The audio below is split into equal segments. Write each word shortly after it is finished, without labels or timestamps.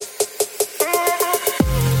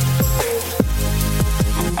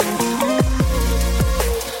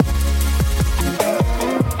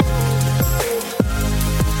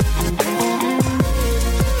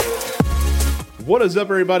What is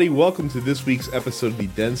up, everybody? Welcome to this week's episode of the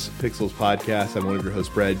Dense Pixels podcast. I'm one of your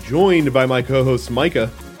hosts, Brad, joined by my co-hosts,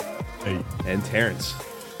 Micah and Terrence.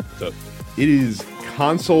 What's up? It is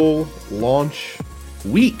console launch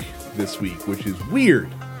week this week, which is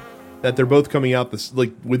weird that they're both coming out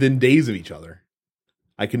within days of each other.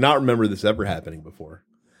 I cannot remember this ever happening before.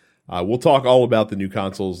 We'll talk all about the new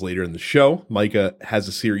consoles later in the show. Micah has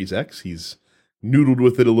a Series X. He's noodled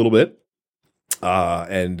with it a little bit.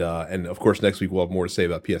 And of course, next week we'll have more to say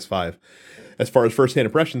about PS5 as far as first-hand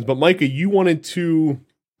impressions. But Micah, you wanted to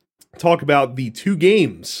talk about the two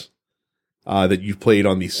games that you've played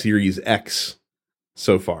on the Series X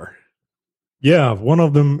so far. Yeah, one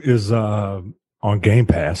of them is on Game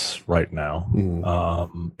Pass right now,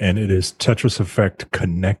 and it is Tetris Effect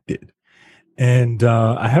Connected. And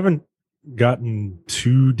I haven't gotten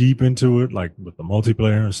too deep into it, like with the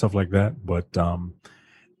multiplayer and stuff like that, but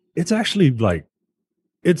it's actually like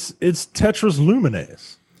it's Tetris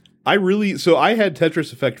Lumines. I had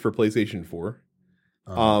Tetris Effect for PlayStation 4.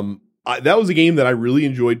 That was a game that I really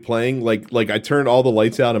enjoyed playing. Like I turned all the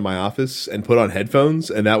lights out in my office and put on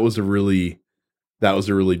headphones, and that was a really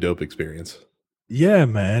dope experience. Yeah,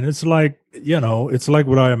 man. It's like, it's like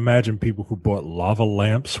what I imagine people who bought lava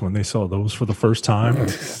lamps when they saw those for the first time.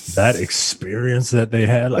 That experience that they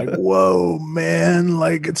had, like, whoa, man,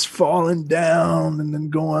 like it's falling down and then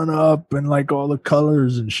going up and like all the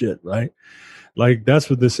colors and shit, right? Like that's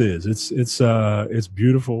what this is. It's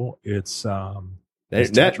beautiful. It's now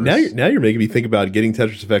you're making me think about getting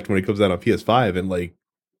Tetris Effect when it comes out on PS5 and like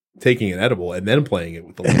taking an edible and then playing it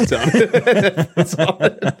with the lights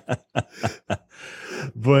out.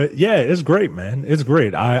 But yeah, it's great, man. It's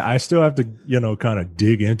great. I still have to, kind of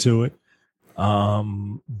dig into it.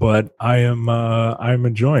 But I'm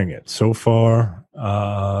enjoying it so far.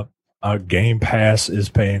 Game Pass is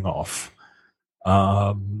paying off.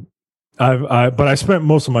 But I spent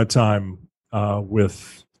most of my time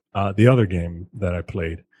with the other game that I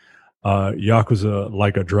played, Yakuza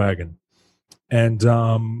Like a Dragon. And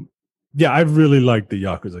I really like the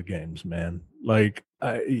Yakuza games, man. Like,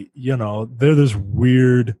 they're this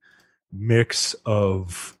weird mix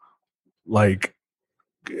of like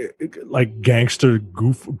gangster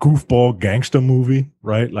goofball gangster movie,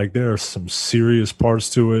 right? Like there are some serious parts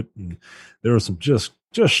to it, and there are some just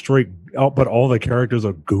straight out, but all the characters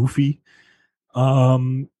are goofy.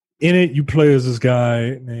 In it, you play as this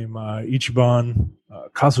guy named Ichiban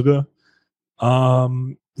Kasuga.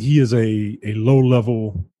 He is a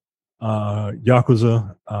low-level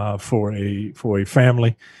Yakuza for a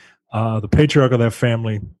family. The patriarch of that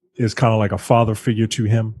family is kind of like a father figure to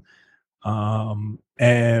him.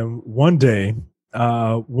 And one day,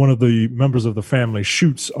 one of the members of the family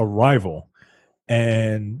shoots a rival,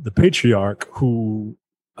 and the patriarch, who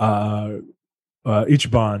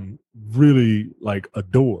Ichiban really like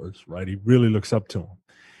adores, right? He really looks up to him.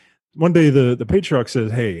 One day, the patriarch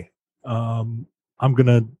says, "Hey, I'm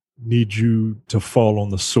gonna need you to fall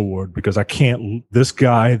on the sword because this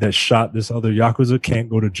guy that shot this other Yakuza can't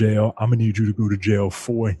go to jail. I'm gonna need you to go to jail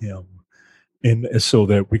for him, and so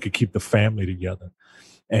that we could keep the family together."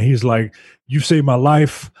 And he's like, "You saved my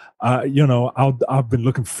life. I've been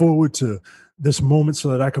looking forward to this moment so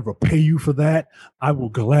that I could repay you for that. I will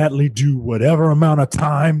gladly do whatever amount of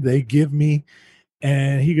time they give me."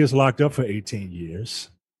 And he gets locked up for 18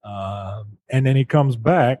 years. And then he comes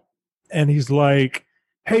back and he's like,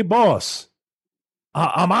 "Hey, boss,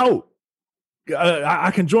 I'm out.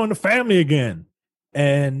 I can join the family again."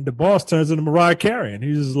 And the boss turns into Mariah Carey, and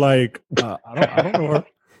he's just like, I don't know her.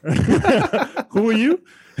 Who are you?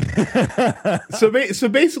 So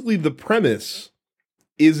basically, the premise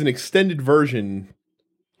is an extended version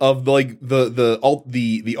of like the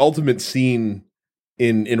ultimate scene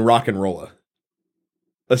in Rock and Rolla,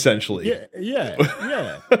 essentially. Yeah.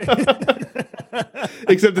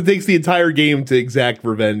 Except it takes the entire game to exact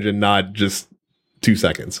revenge and not just 2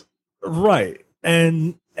 seconds. Right.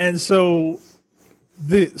 And so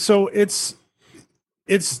it's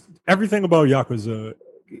everything about Yakuza,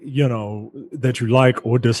 that you like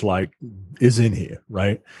or dislike is in here,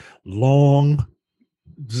 right? Long,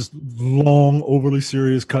 overly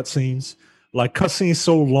serious cutscenes. Like cutscenes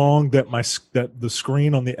so long that that the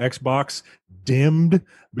screen on the Xbox dimmed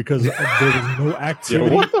because there was no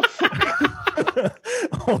activity.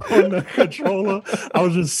 On the controller. I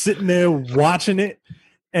was just sitting there watching it,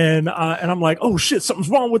 and I'm like, "Oh shit, something's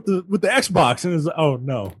wrong with the Xbox." And it's like, "Oh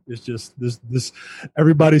no, it's just this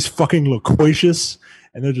everybody's fucking loquacious,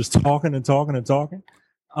 and they're just talking and talking and talking."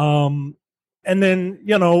 And then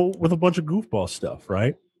with a bunch of goofball stuff,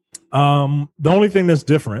 right? The only thing that's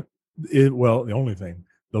different, the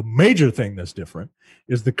major thing that's different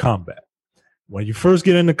is the combat. when you first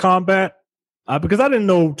get into combat, because I didn't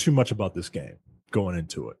know too much about this game going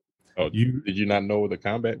into it. Oh, did you not know the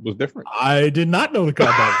combat was different? I did not know the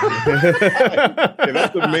combat was different. Yeah,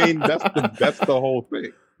 that's the main. That's the whole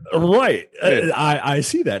thing. Right. Yeah. I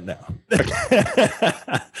see that now.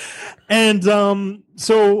 And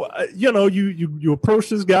so you approach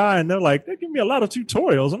this guy and they're like, they give me a lot of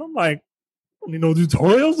tutorials. And I'm like, I don't need no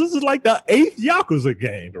tutorials. This is like the 8th Yakuza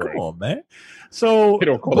game. Come on, man. So They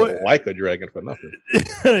don't call it like a dragon for nothing.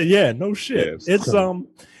 yeah, no shit. Yes.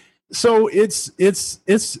 So it's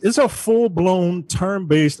a full-blown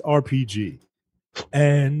turn-based RPG.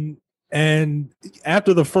 And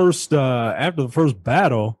after the first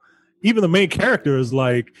battle, even the main character is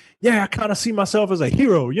like, yeah, I kind of see myself as a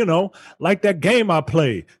hero, like that game I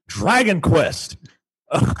play, Dragon Quest.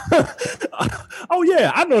 Oh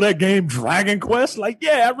yeah, I know that game, Dragon Quest. Like,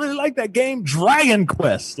 yeah, I really like that game, Dragon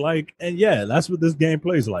Quest. Like, and yeah, that's what this game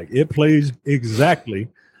plays like. It plays exactly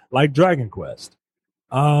like Dragon Quest.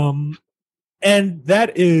 And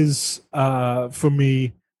that is for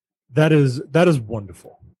me, that is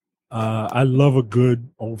wonderful. I love a good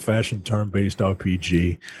old-fashioned turn-based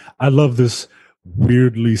RPG. I love this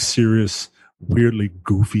weirdly serious, weirdly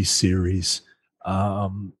goofy series.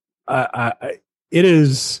 It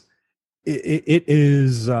is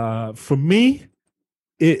for me.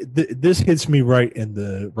 This hits me right in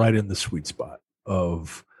the sweet spot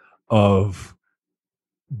of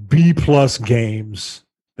B+ games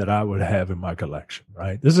that I would have in my collection.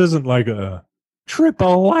 Right, this isn't like a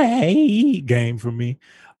AAA game for me,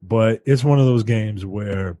 but it's one of those games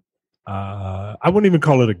where I wouldn't even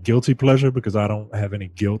call it a guilty pleasure because I don't have any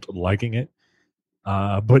guilt liking it.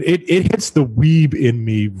 But it hits the weeb in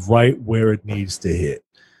me right where it needs to hit,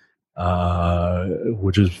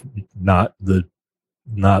 which is not the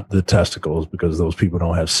testicles, because those people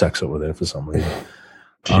don't have sex over there for some reason.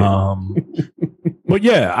 But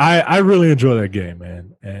yeah, I really enjoy that game,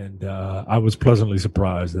 man, and I was pleasantly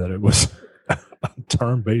surprised that it was a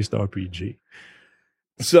turn-based RPG.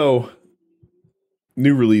 So,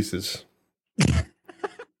 new releases.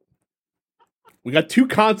 We got 2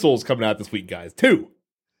 consoles coming out this week, guys. 2.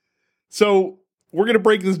 So we're going to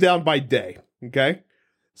break this down by day, okay?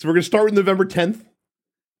 So we're going to start with November 10th.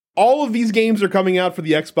 All of these games are coming out for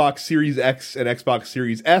the Xbox Series X and Xbox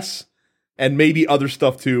Series S, and maybe other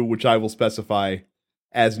stuff too, which I will specify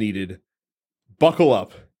as needed. Buckle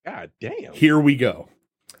up. God damn. Here we go.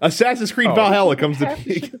 Assassin's Creed Valhalla comes to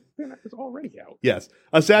PC. It's already out. Yes.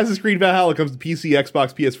 Assassin's Creed Valhalla comes to PC,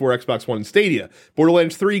 Xbox, PS4, Xbox One, and Stadia.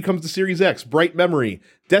 Borderlands 3 comes to Series X. Bright Memory.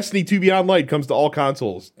 Destiny 2 Beyond Light comes to all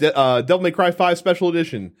consoles. Devil May Cry 5 Special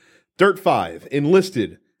Edition. Dirt 5.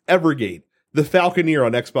 Enlisted. Evergate. The Falconeer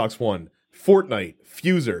on Xbox One. Fortnite.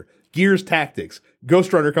 Fuser. Gears Tactics.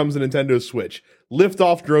 Ghost Runner comes to Nintendo Switch.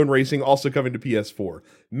 Liftoff Drone Racing also coming to PS4.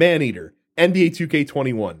 Maneater. NBA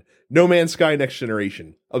 2K21. No Man's Sky Next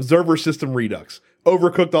Generation, Observer System Redux,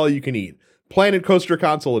 Overcooked All You Can Eat, Planet Coaster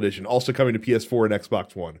Console Edition, also coming to PS4 and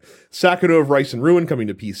Xbox One, Sakuna of Rice and Ruin coming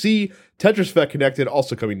to PC, Tetris Effect Connected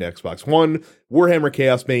also coming to Xbox One, Warhammer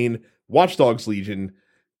Chaos Bane, Watch Dogs Legion,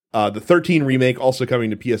 the 13 remake also coming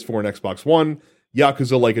to PS4 and Xbox One,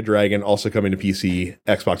 Yakuza Like a Dragon also coming to PC,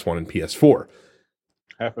 Xbox One, and PS4.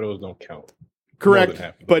 Half of those don't count. Correct,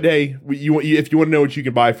 but hey, if you want to know what you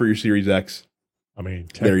can buy for your Series X, I mean,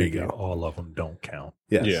 there you go. All of them don't count.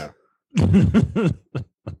 Yes. Yeah.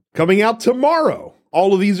 Coming out tomorrow.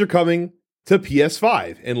 All of these are coming to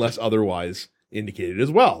PS5, unless otherwise indicated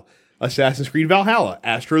as well. Assassin's Creed Valhalla,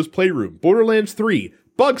 Astro's Playroom, Borderlands 3,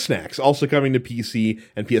 Bugsnax, also coming to PC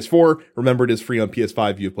and PS4. Remember, it is free on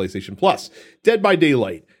PS5 via PlayStation Plus. Dead by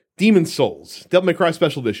Daylight, Demon's Souls, Devil May Cry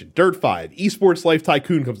Special Edition, Dirt 5, Esports Life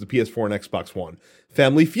Tycoon comes to PS4 and Xbox One.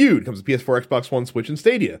 Family Feud comes to PS4, Xbox One, Switch, and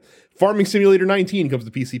Stadia. Farming Simulator 19 comes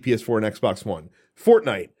to PC, PS4, and Xbox One.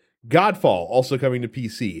 Fortnite, Godfall, also coming to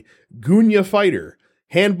PC. Gunya Fighter,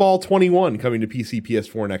 Handball 21 coming to PC,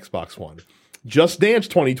 PS4, and Xbox One. Just Dance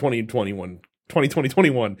 2021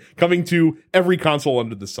 coming to every console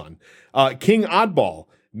under the sun. King Oddball,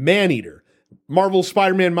 Maneater, Marvel's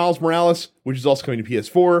Spider-Man Miles Morales, which is also coming to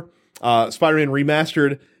PS4. Spider-Man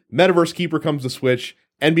Remastered, Metaverse Keeper comes to Switch.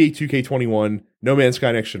 NBA 2K21, No Man's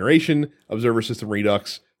Sky Next Generation, Observer System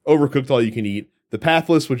Redux, Overcooked All You Can Eat, The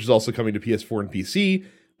Pathless, which is also coming to PS4 and PC,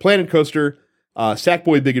 Planet Coaster,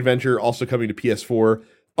 Sackboy Big Adventure, also coming to PS4,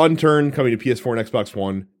 Unturned, coming to PS4 and Xbox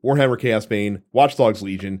One, Warhammer Chaos Bane, Watch Dogs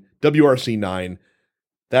Legion, WRC 9.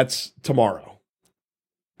 That's tomorrow.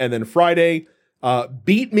 And then Friday,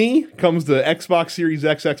 Beat Me comes to Xbox Series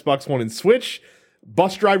X, Xbox One, and Switch.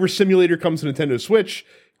 Bus Driver Simulator comes to Nintendo Switch.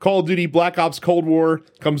 Call of Duty Black Ops Cold War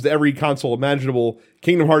comes to every console imaginable.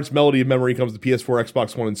 Kingdom Hearts Melody of Memory comes to PS4,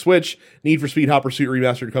 Xbox One, and Switch. Need for Speed Hot Pursuit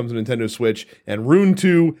Remastered comes to Nintendo Switch. And Rune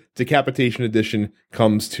 2 Decapitation Edition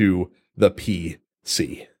comes to the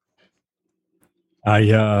PC.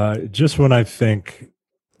 Just when I think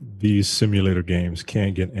these simulator games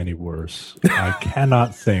can't get any worse, I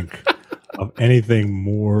cannot think of anything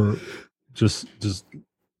more just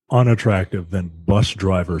unattractive than Bus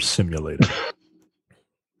Driver Simulator.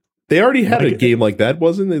 They already had a game like that,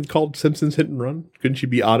 wasn't it? Called Simpsons Hit and Run. Couldn't you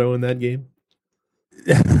be Otto in that game?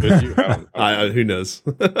 Who knows?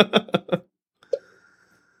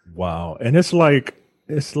 Wow. And it's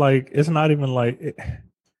not even like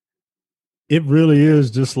it really is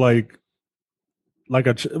just like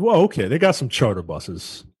okay, they got some charter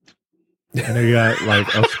buses and they got like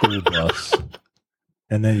a school bus,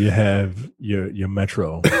 and then you have your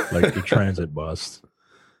metro, like your transit bus.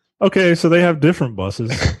 Okay, so they have different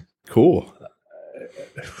buses. Cool.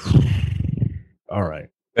 All right.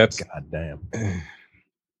 That's goddamn.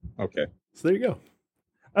 Okay. So there you go.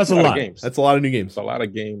 That's a lot. Of games. That's a lot of new games. It's a lot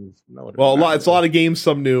of games. No, It's a lot of games.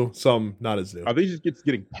 Some new, some not as new. Are they just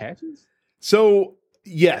getting patches? So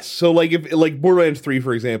yes. So if Borderlands 3,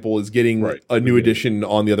 for example, is getting a new edition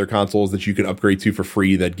on the other consoles that you can upgrade to for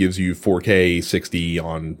free that gives you 4K 60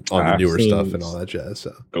 on the newer stuff and all that jazz.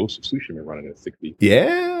 So Ghost of Tsushima running at 60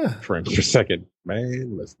 frames per second.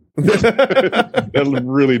 Man, listen. That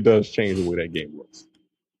really does change the way that game looks.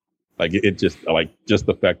 Like it just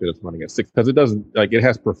the fact that it's running at 60, because it doesn't, like, it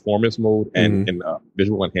has performance mode and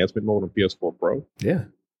visual enhancement mode on PS4 Pro. Yeah.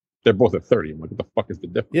 They're both at 30. I'm like, what the fuck is the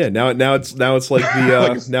difference? Yeah, now it's like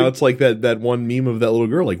the now it's like that one meme of that little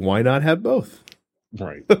girl. Like, why not have both?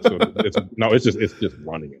 Right. So it's just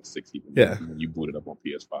running at 60. When you boot it up on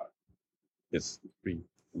PS5, it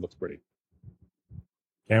looks pretty.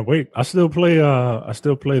 Can't wait. I still play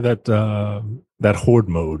that horde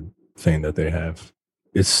mode thing that they have.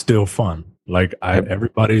 It's still fun. Like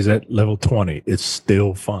everybody's at level 20. It's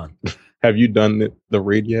still fun. Have you done the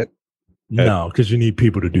raid yet? No, because you need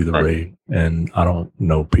people to do the raid, and I don't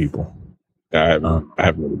know people. I haven't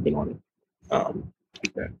really been on it. Like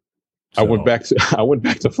that. So, I went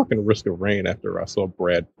back to fucking Risk of Rain after I saw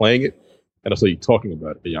Brad playing it, and I saw you talking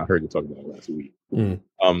about it. Yeah, I heard you talking about it last week.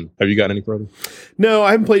 Have you got any further? No,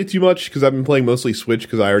 I haven't played it too much because I've been playing mostly Switch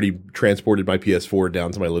because I already transported my PS4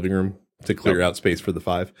 down to my living room to clear out space for the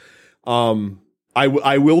 5. I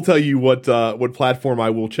will tell you what platform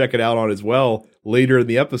I will check it out on as well later in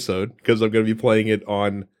the episode, because I'm going to be playing it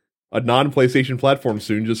on a non-PlayStation platform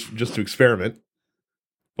soon, just to experiment.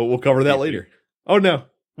 But we'll cover that later. Oh no!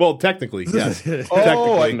 Well, technically, yes.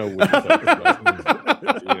 Oh, I know what you're talking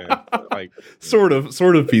about. Yeah, like sort of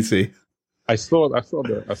PC. I saw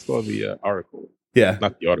the article. Yeah,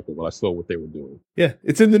 not the article, but I saw what they were doing. Yeah,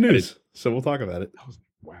 it's in the news, so we'll talk about it.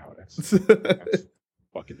 Wow, that's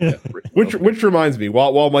fucking which reminds me,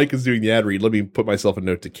 while Mike is doing the ad read, let me put myself a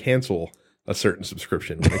note to cancel a certain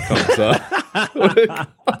subscription when it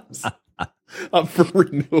comes up for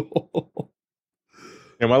renewal.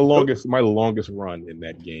 And my longest run in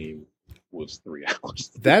that game was 3 hours.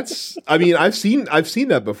 I've seen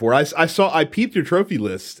that before. I peeped your trophy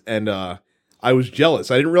list, and I was jealous.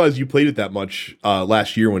 I didn't realize you played it that much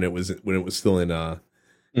last year when it was still in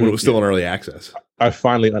early access. I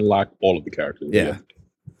finally unlocked all of the characters. Yeah.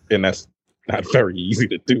 And that's not very easy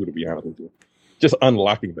to do, to be honest with you. Just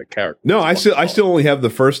unlocking the character. No, I still only have the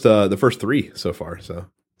first 3 so far. So,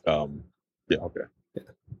 yeah, okay,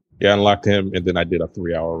 yeah, I unlocked him, and then I did a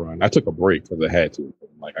 3-hour run. I took a break because I had to.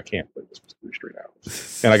 I'm like, I can't play this for 3 straight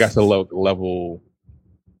hours. And I got to level.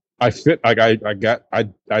 I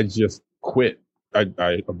just quit.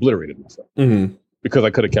 I obliterated myself because I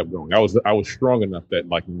could have kept going. I was strong enough that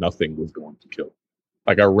like nothing was going to kill.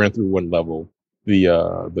 Like I ran through one level. The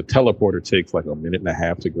teleporter takes like a minute and a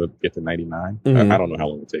half to go get to 99. I don't know how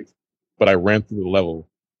long it takes, but I ran through the level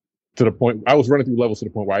to the point. I was running through levels to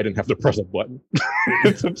the point where I didn't have to press a button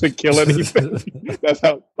to kill anything. That's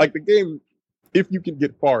how, like, the game. If you can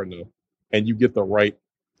get far enough and you get the right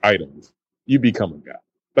items, you become a guy.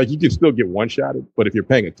 Like you can still get one-shotted, but if you're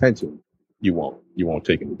paying attention, you won't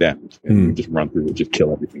take any damage, and you just run through and just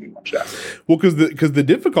kill everything in one shot. Well, because the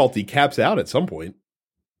difficulty caps out at some point.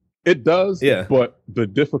 It does, yeah. But the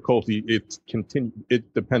difficulty, it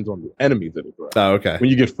depends on the enemies that it throws. Oh, okay. When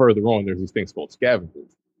you get further on, there's these things called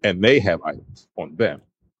scavengers, and they have items on them.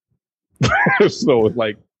 So it's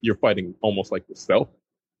like you're fighting almost like yourself,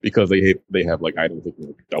 because they have like items that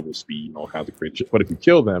can double speed and all kinds of crazy shit. But if you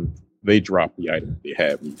kill them, they drop the items they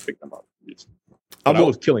have and you pick them up. I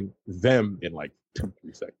was killing them in like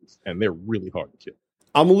 2-3 seconds, and they're really hard to kill.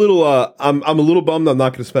 I'm a little bummed I'm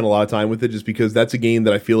not going to spend a lot of time with it, just because that's a game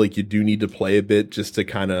that I feel like you do need to play a bit just to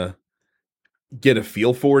kind of get a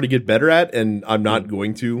feel for, to get better at, and I'm not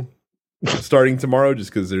going to starting tomorrow just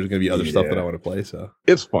because there's going to be other stuff that I want to play. So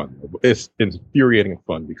it's fun. It's infuriating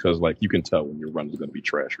fun because like you can tell when your run is going to be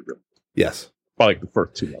trash or good. Yes. By like the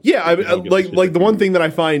first 2 months. Yeah, like the one thing that I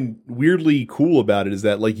find weirdly cool about it is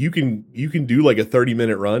that like you can do like a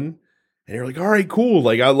 30-minute run. And you're like, all right, cool.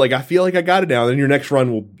 I feel like I got it now. Then your next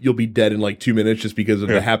run you'll be dead in like 2 minutes just because of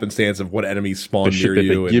the happenstance of what enemies spawn the near shit that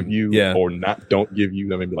you. They give you or don't give you.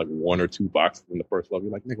 Maybe like 1 or 2 boxes in the first level.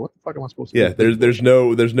 You're like, nigga, what the fuck am I supposed to do? Yeah, there's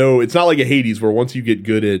no. It's not like a Hades where once you get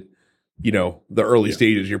good at, the early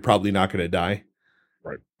stages, you're probably not going to die.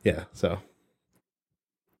 Right. Yeah. So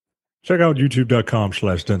check out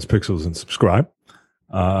youtube.com/densepixels and subscribe.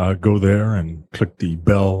 Go there and click the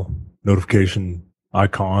bell notification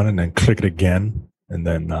icon, and then click it again, and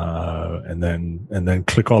then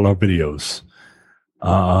click all our videos.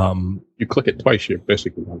 You click it twice, you're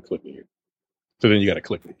basically unclicking it. So then you got to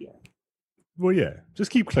click it again. Well, yeah, just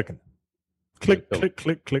keep clicking. Click.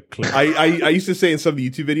 I used to say in some of the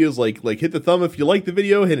YouTube videos, like hit the thumb if you like the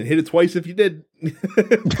video, hit it twice if you did.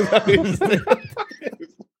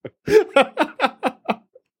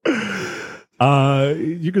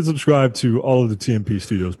 You can subscribe to all of the TMP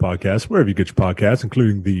Studios podcasts, wherever you get your podcasts,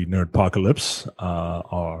 including the Nerdpocalypse,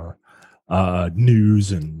 our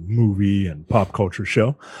news and movie and pop culture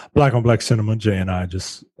show. Black on Black Cinema, Jay and I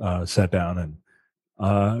just sat down and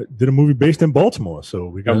did a movie based in Baltimore.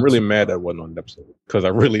 So I'm really mad that wasn't on the episode because I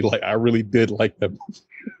really did like that.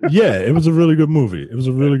 Yeah, it was a really good movie.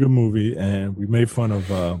 And we made fun of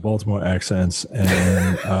Baltimore accents,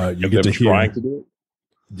 and you get to hear trying to do it.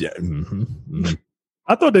 Yeah, mm-hmm.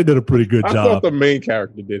 I thought they did a pretty good job. I thought the main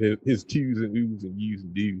character did his Q's and U's and U's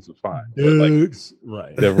and D's was fine.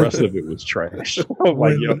 Right. The rest of it was trash.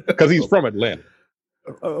 Because he's from Atlanta.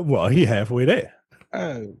 Well, he halfway there.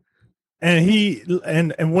 And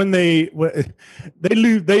when they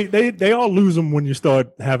lose, they all lose them when you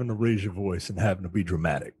start having to raise your voice and having to be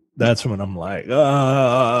dramatic. That's when I'm like,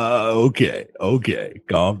 okay,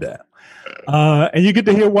 calm down. And you get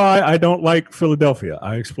to hear why I don't like Philadelphia.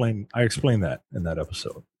 I explain that in that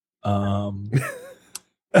episode.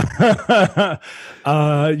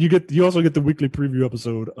 You also get the weekly preview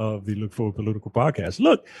episode of the Look Forward Political podcast.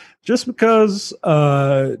 Look, just because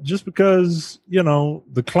the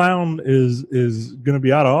clown is going to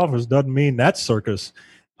be out of office doesn't mean that circus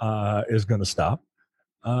is going to stop.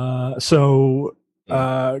 So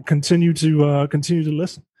continue to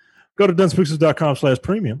listen. Go to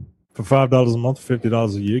densepixels.com/premium. For $5 a month,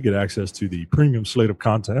 $50 a year, get access to the premium slate of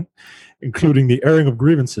content, including the airing of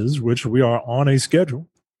grievances, which we are on a schedule,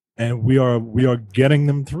 and we are getting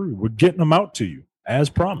them through. We're getting them out to you as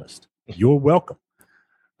promised. You're welcome.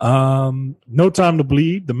 No Time to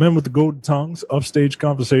Bleed, The Men with the Golden Tongues, Upstage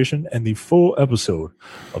Conversation, and the full episode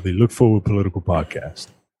of the Look Forward Political podcast.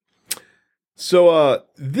 So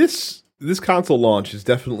this console launch is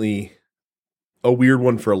definitely a weird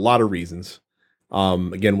one for a lot of reasons.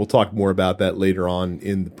 Again, we'll talk more about that later on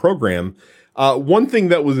in the program. One thing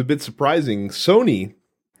that was a bit surprising, Sony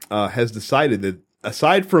has decided that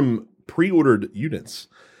aside from pre-ordered units,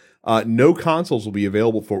 no consoles will be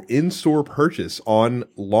available for in-store purchase on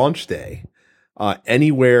launch day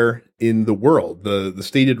anywhere in the world. The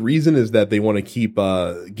stated reason is that they want to keep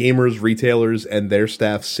gamers, retailers, and their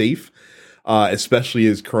staff safe, especially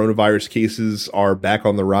as coronavirus cases are back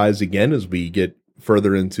on the rise again as we get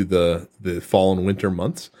further into the fall and winter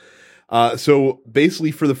months. So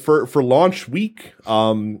basically for launch week,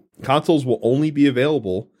 consoles will only be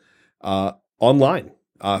available online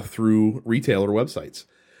through retailer websites.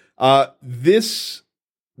 This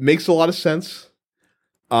makes a lot of sense.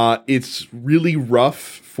 It's really rough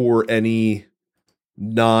for any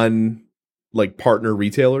non partner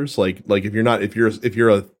retailers. Like if you're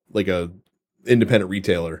a independent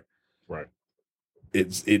retailer, right?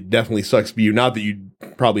 It definitely sucks for you. Not that you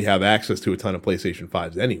probably have access to a ton of PlayStation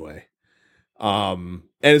 5s anyway. And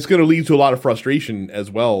it's going to lead to a lot of frustration as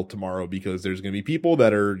well tomorrow because there's going to be people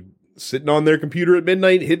that are sitting on their computer at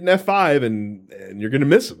midnight hitting F5 and you're going to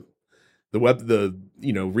miss them. The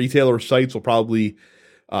retailer sites will probably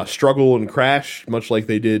struggle and crash much like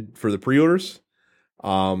they did for the pre-orders.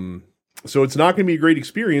 So it's not going to be a great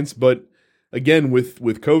experience, but again, with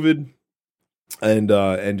COVID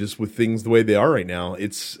and just with things the way they are right now,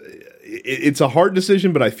 it's a hard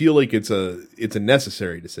decision, but I feel like it's a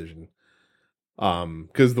necessary decision.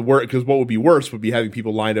 Because what would be worse would be having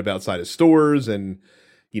people lined up outside of stores and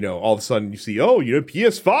all of a sudden you see,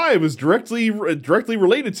 PS5 is directly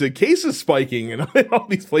related to cases spiking and all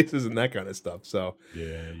these places and that kind of stuff. So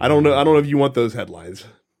I don't know if you want those headlines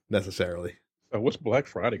necessarily. What's Black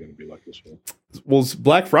Friday going to be like this year? Well,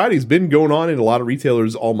 Black Friday's been going on in a lot of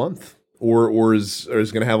retailers all month, or is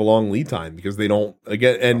going to have a long lead time because they don't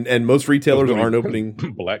and most retailers aren't opening.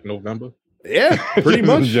 Black November. Yeah, pretty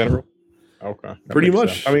much. In general. Okay, pretty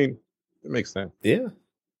much. Sense. I mean, it makes sense. Yeah.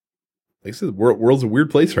 Like I said, the world's a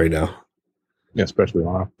weird place right now. Yeah, especially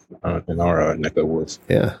in our neck of the woods.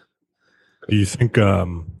 Yeah. Do you think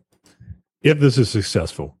if this is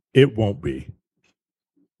successful, it won't be,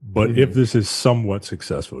 but if this is somewhat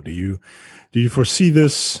successful, do you foresee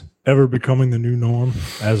this ever becoming the new norm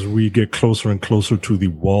as we get closer and closer to the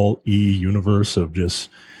Wall-E universe of just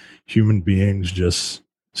human beings just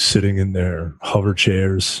sitting in their hover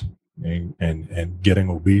chairs and getting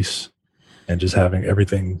obese and just having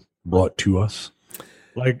everything brought to us?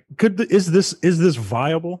 Like, is this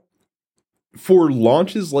viable for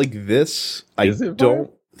launches like this? I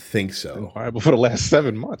don't think so. It's been viable for the last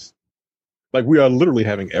 7 months. Like, we are literally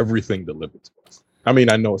having everything delivered to us. I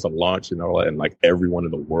mean, I know it's a launch and all that, and like everyone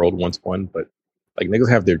in the world wants one, but like niggas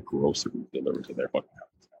have their groceries delivered to their fucking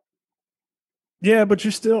house. Yeah, but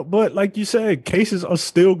like you said, cases are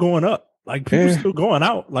still going up. Like, people still going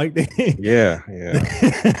out. Like, yeah.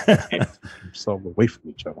 So away from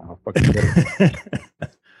each other. How fucking get it?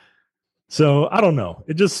 So I don't know.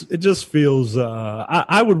 It just feels.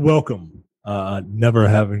 I would welcome never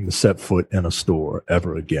having to set foot in a store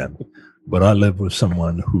ever again. But I live with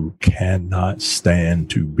someone who cannot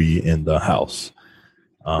stand to be in the house.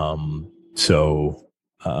 So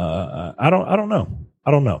I don't know.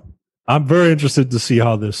 I'm very interested to see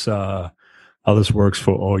how this works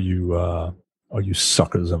for all you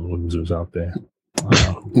suckers and losers out there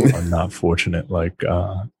who are not fortunate like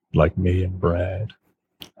me and Brad.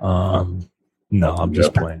 No, I'm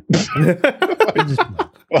just playing. I'm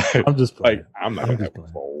just playing. Like, I'm not gonna have it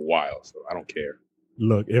for a while, so I don't care.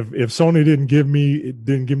 Look, if Sony didn't give me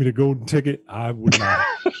the golden ticket, I would not.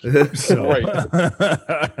 So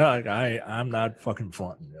I'm not fucking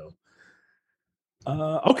fronting,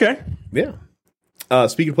 okay. Yeah.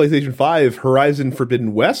 Speaking of PlayStation 5, Horizon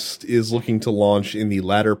Forbidden West is looking to launch in the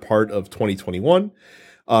latter part of 2021.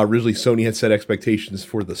 Originally, Sony had set expectations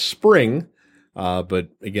for the spring, but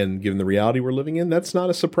again, given the reality we're living in, that's not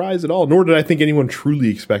a surprise at all. Nor did I think anyone truly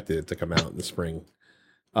expected it to come out in the spring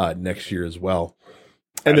next year as well.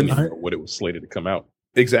 And I didn't know what it was slated to come out.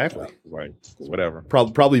 Exactly. Right. Whatever.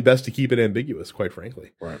 Probably best to keep it ambiguous, quite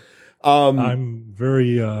frankly. Right. I'm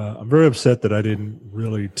very upset that I didn't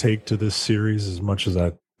really take to this series as much as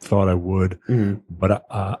I thought I would, but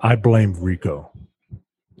I blame Rico.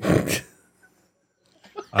 I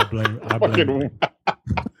blame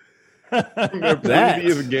that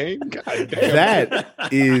is a game.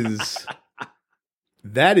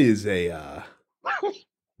 That is a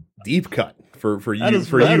deep cut for you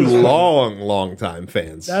long time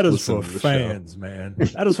fans. That is for fans, man.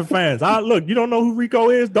 That is for fans. Look, you don't know who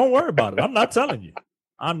Rico is? Don't worry about it. I'm not telling you.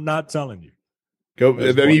 Go.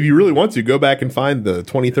 I mean, if you really want to, go back and find the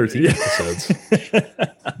 2013 episodes.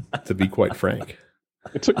 To be quite frank,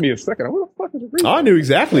 it took me a second. What the fuck is Rico? I knew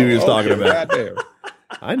exactly who he was talking about. Goddamn.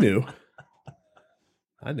 I knew.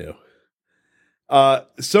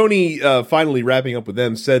 Sony, finally wrapping up with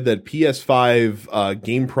them, said that PS5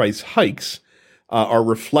 game price hikes are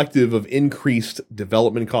reflective of increased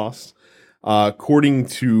development costs. According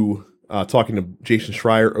to talking to Jason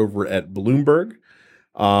Schreier over at Bloomberg,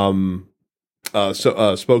 a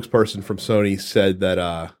spokesperson from Sony said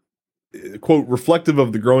that, quote, reflective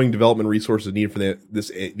of the growing development resources needed for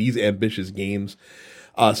these ambitious games.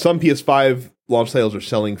 Some PS5 launch titles are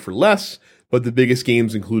selling for less, but the biggest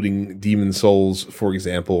games, including Demon's Souls, for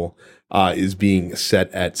example, is being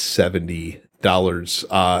set at $70.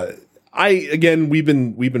 We've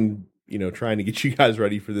been trying to get you guys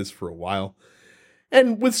ready for this for a while,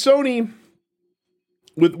 and with Sony,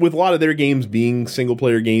 with a lot of their games being single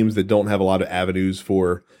player games that don't have a lot of avenues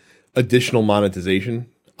for additional monetization,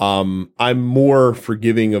 I'm more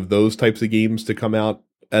forgiving of those types of games to come out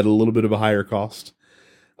at a little bit of a higher cost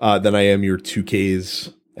than I am your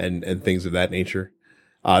 2Ks and things of that nature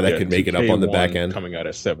that could make it up on the back end. Coming out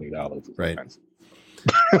at $70, right?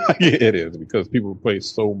 It is, because people play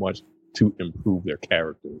so much to improve their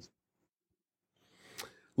characters.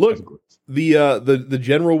 Look, the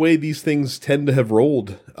general way these things tend to have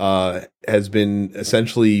rolled has been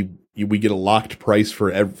essentially we get a locked price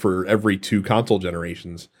for every 2 console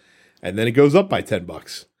generations, and then it goes up by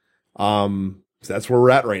 $10. So that's where we're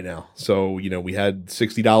at right now. So we had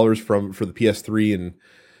 $60 for the PS3 and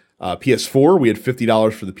PS4, we had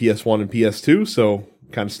 $50 for the PS1 and PS2, so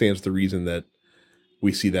kind of stands to reason that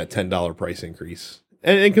we see that $10 price increase.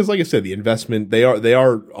 And because, like I said, the investment, they are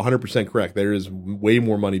 100% correct. There is way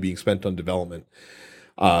more money being spent on development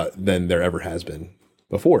than there ever has been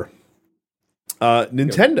before.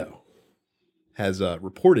 Nintendo has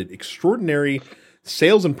reported extraordinary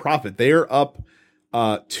sales and profit. They are up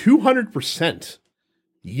 200%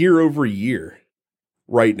 year over year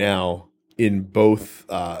right now in both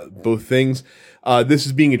things. This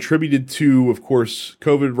is being attributed to, of course,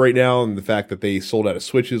 COVID right now and the fact that they sold out of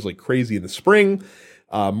Switches like crazy in the spring.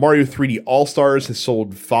 Mario 3D All-Stars has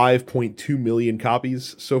sold 5.2 million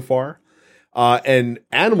copies so far. And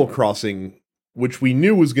Animal Crossing, which we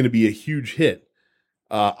knew was going to be a huge hit,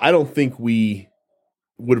 I don't think we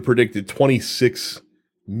would have predicted 26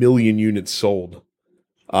 million units sold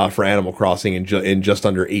for Animal Crossing in just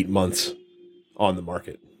under 8 months on the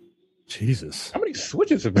market. Jesus. How many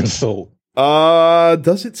Switches have been sold?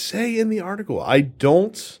 Does it say in the article? I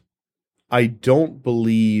don't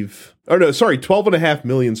believe. Oh no, sorry, 12.5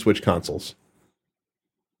 million Switch consoles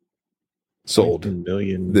sold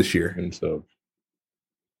million this year. And so,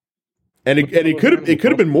 and it could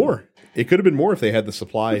have been more. It could have been more if they had the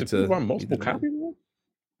supply to on multiple copies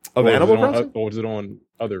of Animal Crossing, or is it on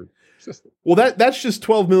other systems? Well, that's just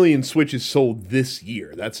 12 million Switches sold this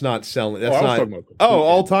year. That's not selling. That's not.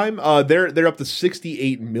 All time. They're up to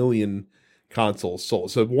 68 million consoles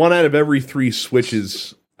sold. So 1 out of every 3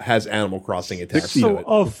 Switches has Animal Crossing attached to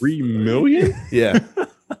it. 3 million? Yeah.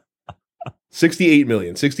 68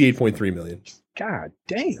 million. 68.3 million. God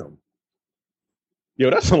damn. Yo,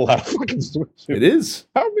 that's a lot of fucking Switches. It is.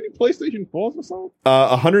 How many PlayStation 4s are sold?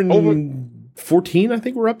 114, I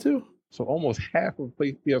think we're up to. So almost half of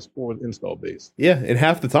PS4's install base. Yeah, in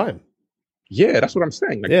half the time. Yeah, that's what I'm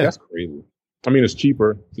saying. Like, yeah. That's crazy. I mean, it's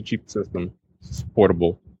cheaper. It's a cheap system. It's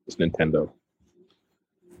portable. It's Nintendo.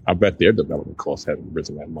 I bet their development costs haven't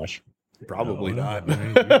risen that much. Probably not. They're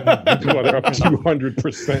up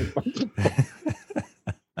 200%.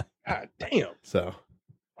 God damn. So.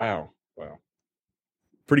 Wow.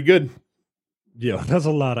 Pretty good. Yeah, that's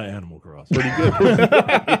a lot of Animal Crossing. Pretty good.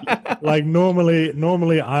 Like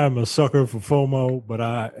normally I am a sucker for FOMO, but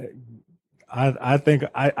I think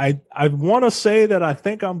I want to say that I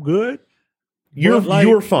think I'm good.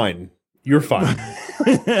 You're fine. You're fine.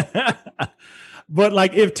 But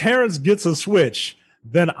like if Terrence gets a Switch,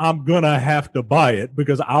 then I'm gonna have to buy it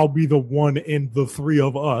because I'll be the one in the 3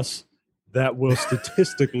 of us that will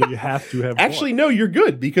statistically have to have. Actually, no, you're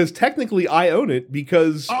good because technically I own it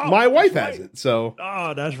because my wife has it. So,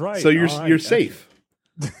 that's right. So you're safe.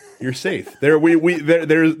 You're safe. There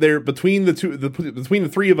between the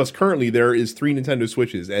 3 of us currently there is 3 Nintendo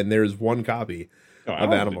Switches and there's 1 copy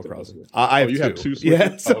of Animal Crossing. I have 2. Have 2 Switches?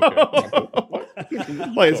 Yeah. So,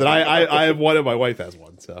 like I said, I have 1 and my wife has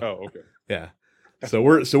 1. So. Oh, okay. Yeah. So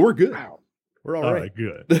we're good. Wow. We're all right.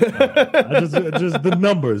 Good. Just the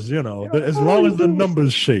numbers, as long as the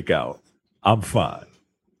numbers shake out, I'm fine.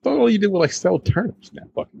 That's all you did was like sell turnips in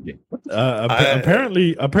that fucking game.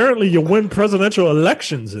 Apparently, you win presidential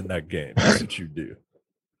elections in that game. That's what you do.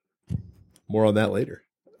 More on that later.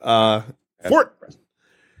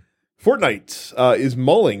 Fortnite is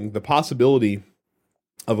mulling the possibility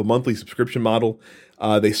of a monthly subscription model.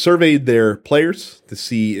 They surveyed their players to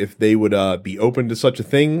see if they would be open to such a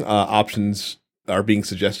thing. Options are being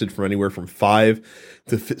suggested from anywhere from $5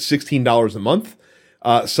 to $16 a month.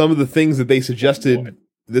 Some of the things that they suggested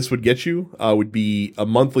this would get you would be a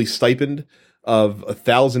monthly stipend of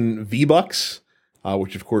 1,000 V-Bucks,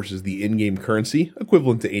 which of course is the in-game currency,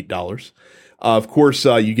 equivalent to $8. Of course,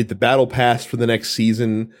 you get the battle pass for the next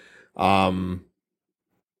season. Other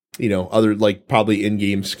like probably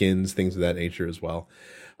in-game skins, things of that nature as well.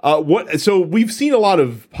 So we've seen a lot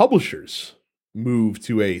of publishers move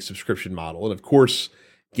to a subscription model, and of course,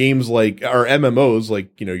 games like or MMOs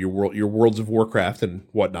like your Worlds of Warcraft and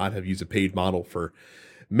whatnot have used a paid model for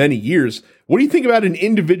many years. What do you think about an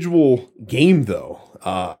individual game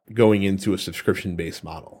though, going into a subscription-based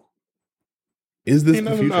model? Is this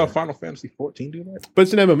the future? Final Fantasy 14 do that? But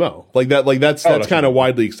it's an MMO like that. Like that's kind of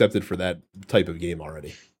widely accepted for that type of game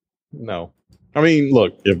already. No, I mean,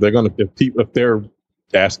 look, if they're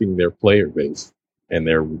asking their player base and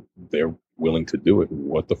they're willing to do it,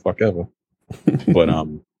 what the fuck ever. But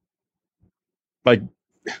like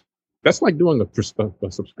that's like doing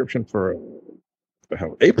a subscription for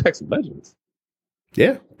Apex Legends.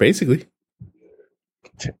 Yeah, basically.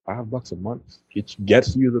 $5 a month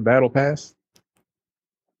gets you the battle pass.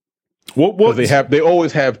 What they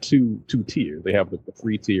always have two tiers. They have the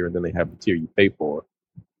free tier and then they have the tier you pay for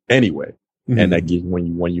anyway. And that gives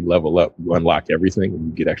when you level up, you unlock everything, and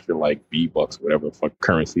you get extra like V-Bucks, whatever the fuck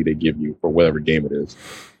currency they give you for whatever game it is.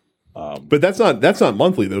 But that's not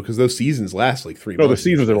monthly though, because those seasons last like 3 months. No, the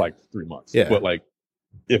seasons are like 3 months. Yeah. But like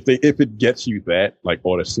if it gets you that, like,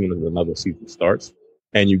 or as soon as another season starts,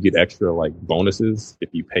 and you get extra like bonuses if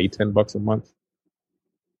you pay $10 a month.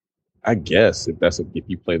 I guess if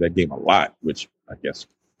you play that game a lot, which I guess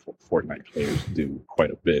Fortnite players do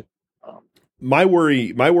quite a bit. My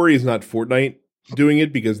worry is not Fortnite doing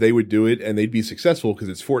it, because they would do it and they'd be successful because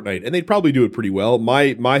it's Fortnite and they'd probably do it pretty well.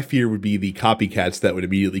 My fear would be the copycats that would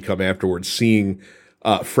immediately come afterwards, seeing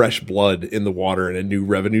fresh blood in the water and a new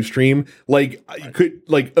revenue stream. Like, could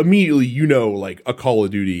like immediately, like a Call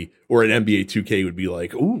of Duty or an NBA 2K would be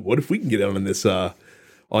like, ooh, what if we can get on this here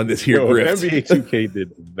grift? If NBA 2K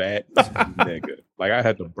did that, nigga. Like, I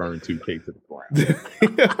had to burn 2K to the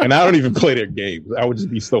ground. And I don't even play their games. I would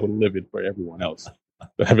just be so livid for everyone else.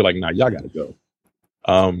 I'd be like, nah, y'all gotta go.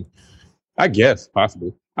 I guess,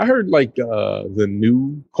 possibly. I heard like the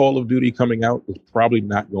new Call of Duty coming out is probably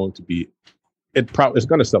not going to be it's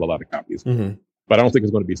going to sell a lot of copies. Mm-hmm. But I don't think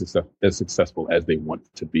it's going to be as successful as they want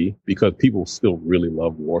it to be, because people still really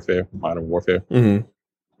love Warfare, Modern Warfare. Mm-hmm.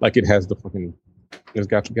 Like, it's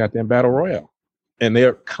got the goddamn Battle Royale. And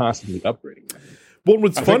they're constantly upgrading that. Well,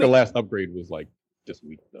 what's funny, I think the last upgrade was like this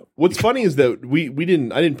week though. What's funny is that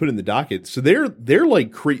I didn't put in the docket. So they're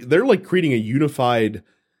like creating a unified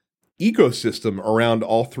ecosystem around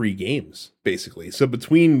all three games, basically. So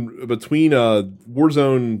between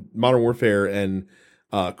Warzone, Modern Warfare, and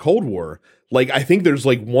Cold War, like, I think there's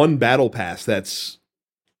like one battle pass that's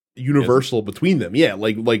universal between them. Yeah,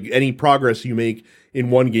 like any progress you make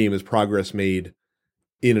in one game is progress made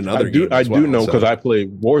in another game. I do know, because I play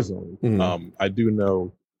Warzone. Mm-hmm. I do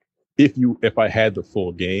know if I had the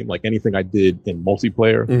full game, like anything I did in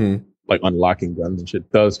multiplayer, mm-hmm. like unlocking guns and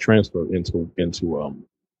shit, does transfer into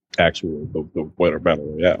actual the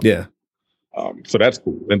battle royale. Yeah. So that's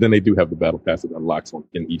cool. And then they do have the battle pass that unlocks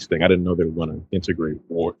in each thing. I didn't know they were going to integrate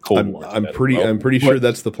Cold War. I'm pretty sure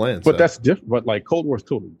that's the plan. But that's different. But like, Cold War is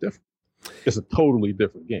totally different. It's a totally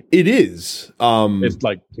different game. It is. It's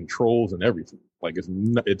like controls and everything. Like,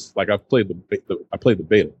 it's like I played the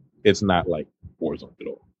beta. It's not like Warzone at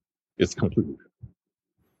all. It's completely different.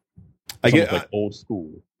 I get like old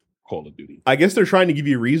school Call of Duty. I guess they're trying to give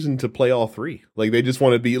you a reason to play all three. Like, they just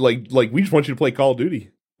want to be like we just want you to play Call of Duty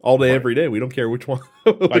all day, every day. We don't care which one.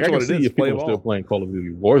 Which one it is. If people are still playing Call of Duty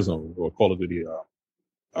Warzone or Call of Duty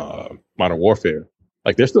Modern Warfare,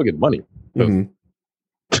 like, they're still getting money.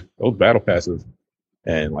 Mm-hmm. Those battle passes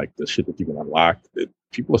and like the shit that you can unlock,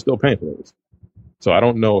 people are still paying for those. So I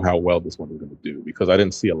don't know how well this one is going to do, because I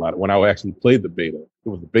didn't see a lot. When I actually played the beta, it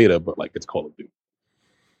was the beta, but like, it's Call of Duty,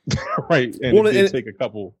 right? And it did take a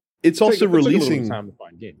couple. It's also releasing time to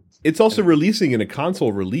find games. It's also releasing in a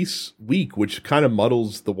console release week, which kind of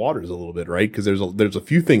muddles the waters a little bit, right? Because there's a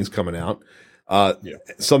few things coming out.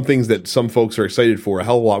 Some things that some folks are excited for, a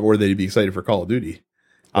hell of a lot more than they'd be excited for Call of Duty,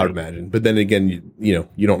 I would imagine. But then again, you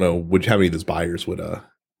don't know how many of those buyers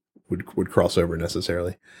would cross over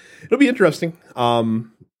necessarily. It'll be interesting.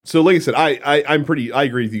 So like I said, I agree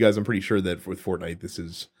with you guys. I'm pretty sure that with Fortnite, this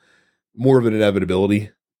is more of an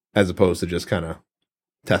inevitability as opposed to just kind of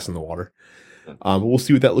testing the water. But we'll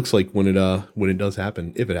see what that looks like when it does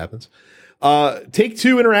happen, if it happens.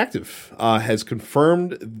 Take-Two Interactive has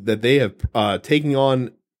confirmed that they have taken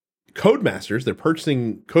on Codemasters. They're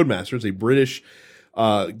purchasing Codemasters, a British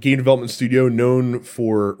game development studio known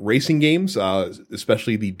for racing games,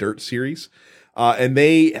 especially the Dirt series. And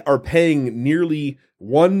they are paying nearly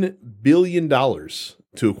 $1 billion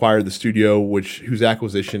to acquire the studio, whose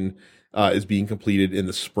acquisition is being completed in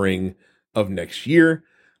the spring of next year.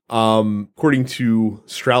 According to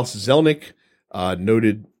Strauss Zelnick,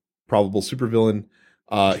 noted probable supervillain,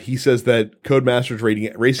 he says that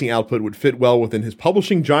Codemasters' racing output would fit well within his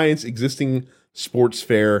publishing giant's existing sports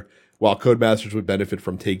fare, while Codemasters would benefit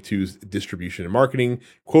from Take-Two's distribution and marketing.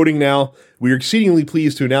 Quoting now, "We are exceedingly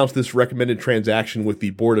pleased to announce this recommended transaction with the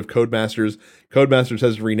board of Codemasters. Codemasters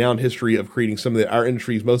has a renowned history of creating some of our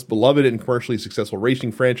industry's most beloved and commercially successful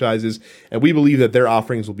racing franchises, and we believe that their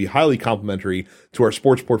offerings will be highly complementary to our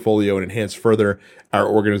sports portfolio and enhance further our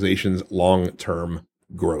organization's long-term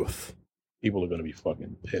growth." People are going to be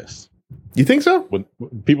fucking pissed. You think so? When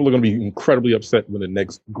people are going to be incredibly upset when the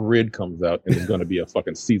next Grid comes out and there's going to be a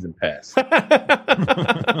fucking season pass. Or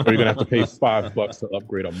you're going to have to pay $5 to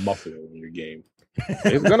upgrade a muffler in your game.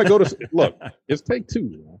 It's going to go to look. It's Take-Two.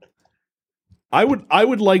 You know? I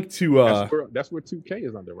would like to. That's where 2K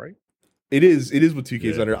is under, right? It is what 2K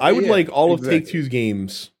is under. I would like all of Take-Two's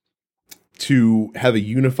games to have a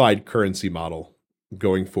unified currency model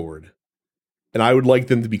going forward. and I would like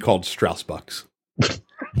them to be called Strauss Bucks.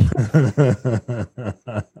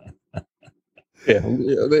 Yeah,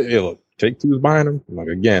 look, Take-Two's buying them. Like,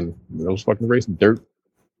 again, those fucking racing dirt.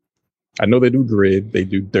 I know they do grid, they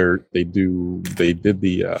do dirt, they did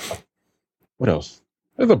the what else?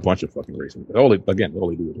 There's a bunch of fucking racing. All they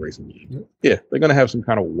do is racing games. Yeah, they're gonna have some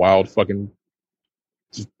kind of wild fucking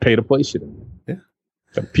just pay to play shit in there. Yeah.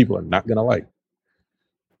 That people are not gonna like.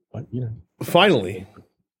 But finally,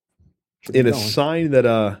 in a sign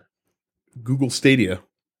that Google Stadia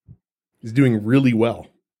is doing really well.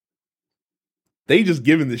 They just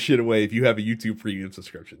given this shit away if you have a YouTube Premium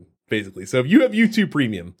subscription, basically. So if you have YouTube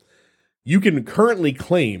Premium, you can currently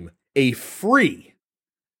claim a free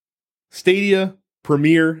Stadia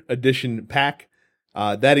Premier Edition pack.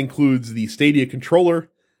 That includes the Stadia controller,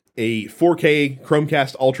 a 4K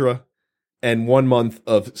Chromecast Ultra, and 1 month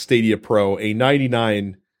of Stadia Pro, a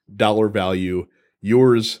 $99 value,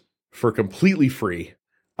 yours for completely free.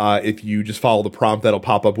 If you just follow the prompt that'll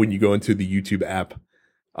pop up when you go into the YouTube app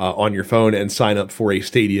on your phone and sign up for a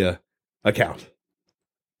Stadia account.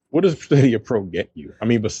 What does Stadia Pro get you? I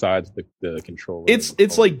mean, besides the controller.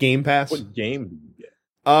 It's like Game Pass. What game do you get?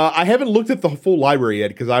 I haven't looked at the full library yet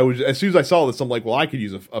because as soon as I saw this, I'm like, well, I could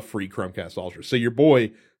use a free Chromecast Ultra. So your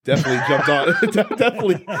boy definitely jumped on.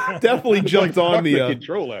 definitely jumped on the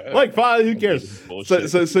controller. Like, fine, who cares?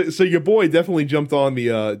 So your boy definitely jumped on the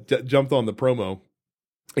promo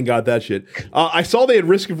and got that shit. I saw they had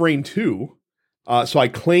Risk of Rain 2, so I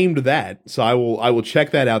claimed that. So I will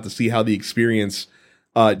check that out to see how the experience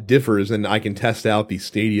differs, and I can test out the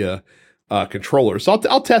Stadia controller. So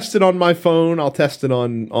I'll test it on my phone. I'll test it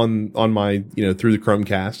on my, through the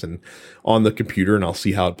Chromecast and on the computer, and I'll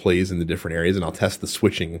see how it plays in the different areas, and I'll test the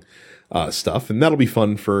switching stuff, and that'll be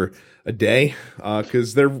fun for a day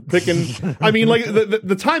because they're picking. I mean, like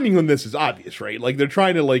the timing on this is obvious, right? Like they're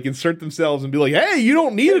trying to like insert themselves and be like, "Hey, you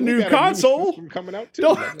don't need a new console. Coming out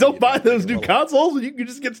too. Don't buy those new consoles, and you can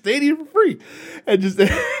just get Stadia for free, and just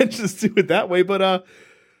just do it that way." But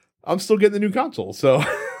I'm still getting the new console, so like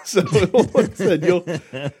I said,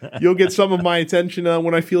 you'll get some of my attention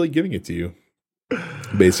when I feel like giving it to you.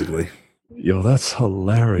 Basically, yo, that's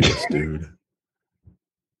hilarious, dude.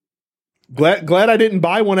 Glad I didn't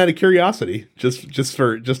buy one out of curiosity, just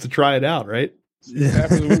to try it out, right? It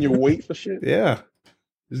happens when you wait for shit. Yeah,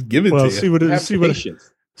 just give it to you.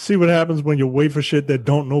 See what happens when you wait for shit that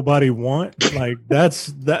don't nobody want. Like that's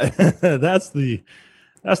the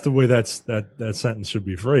way that sentence should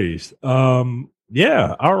be phrased.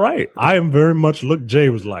 Yeah, all right. I am very much. Look, Jay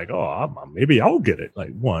was like, "Oh, maybe I'll get it."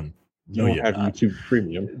 Like one. You don't have YouTube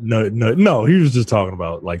Premium. No. He was just talking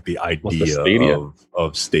about like the idea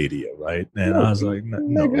of Stadia, right? And I was like,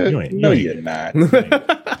 "No, you're not.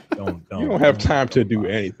 You don't have time to do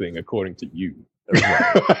anything according to you.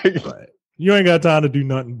 Right. You ain't got time to do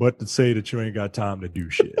nothing but to say that you ain't got time to do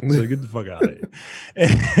shit. So get the fuck out of here."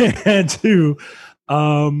 And two,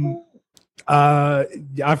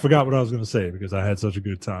 I forgot what I was going to say because I had such a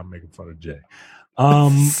good time making fun of Jay.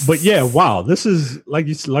 But yeah, wow, this is like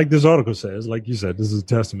this article says, like you said, this is a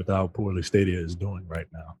testament to how poorly Stadia is doing right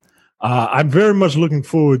now. I'm very much looking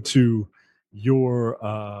forward to your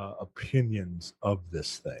opinions of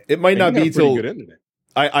this thing. It might not be till good internet.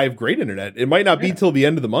 I have great internet. It might not be till the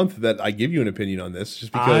end of the month that I give you an opinion on this,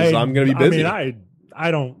 just because I'm going to be busy. I mean,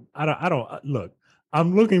 I don't look.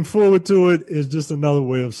 I'm looking forward to it. Is just another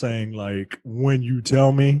way of saying like when you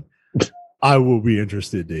tell me, I will be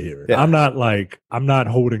interested to hear it. Yeah. I'm not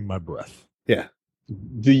holding my breath. Yeah.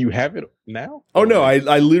 Do you have it now? Oh no, I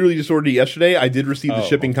literally just ordered it yesterday. I did receive the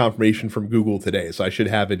shipping confirmation from Google today, so I should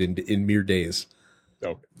have it in mere days.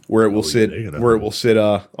 Okay. Where it will sit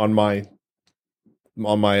on my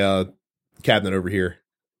cabinet over here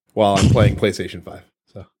while I'm playing PlayStation 5.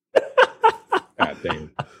 So God damn.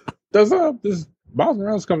 Does Miles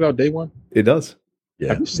Morales comes out day one? It does. Yeah,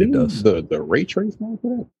 have you seen the ray tracing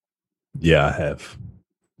for that? Yeah, I have.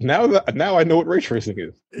 Now I know what ray tracing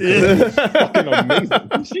is. It's fucking amazing.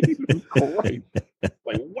 Jesus Christ.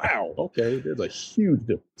 Like, wow, okay, there's a huge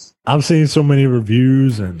difference. I've seen so many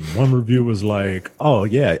reviews, and one review was like, oh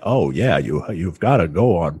yeah, you've got to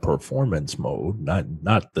go on performance mode,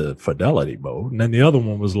 not the fidelity mode. And then the other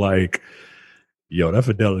one was like, yo, that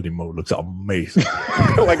fidelity mode looks amazing.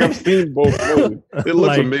 Like I've seen both modes. It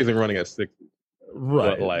looks amazing running at 60.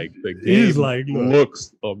 Right. But like the game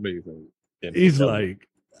looks amazing. He's like,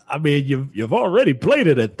 I mean, you've already played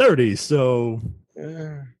it at 30, so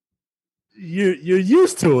you're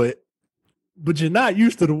used to it, but you're not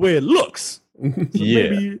used to the way it looks. So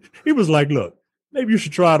maybe he was like, look, maybe you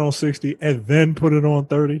should try it on 60 and then put it on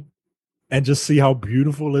 30 and just see how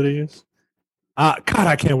beautiful it is. God,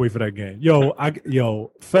 I can't wait for that game. Yo,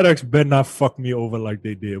 FedEx better not fuck me over like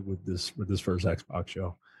they did with this first Xbox,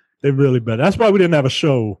 yo. They really better. That's why we didn't have a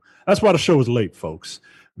show. That's why the show was late, folks,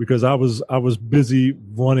 because I was busy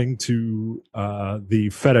running to the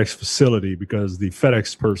FedEx facility because the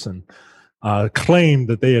FedEx person claimed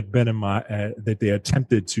that they had been in my that they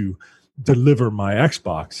attempted to deliver my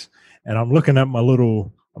Xbox, and I'm looking at my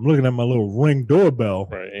little Ring doorbell.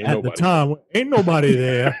 Right, at the time, ain't nobody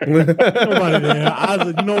there. Nobody there.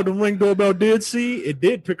 You know what the Ring doorbell did see? It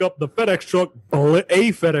did pick up the FedEx truck,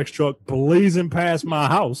 a FedEx truck blazing past my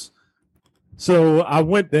house. So I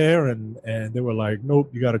went there and they were like,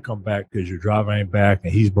 nope, you got to come back because your driver ain't back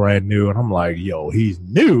and he's brand new. And I'm like, yo, he's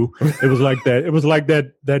new. It was like that. It was like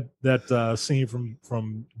that scene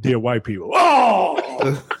from Dear White People.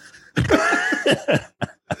 Oh!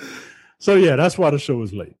 So yeah, that's why the show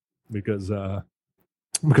was late because I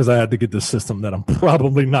had to get the system that I'm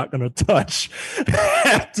probably not going to touch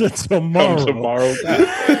after tomorrow. Tomorrow.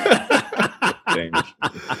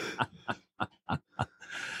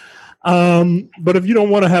 But if you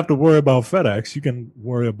don't want to have to worry about FedEx, you can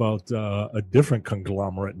worry about a different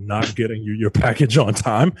conglomerate not getting you your package on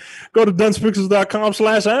time. Go to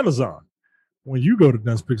DensePixels.com/Amazon. When you go to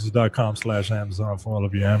DensePixels.com/Amazon for all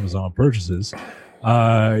of your Amazon purchases,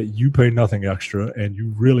 you pay nothing extra and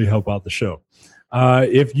you really help out the show.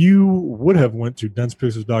 If you would have went to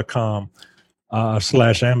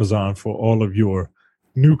DensePixels.com/Amazon for all of your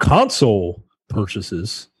new console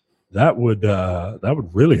purchases, that would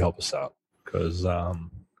really help us out because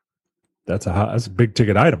that's a big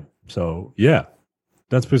ticket item. So yeah,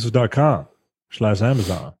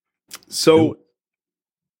 DensePixels.com/Amazon. So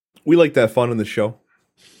we like to have fun on the show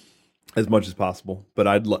as much as possible, but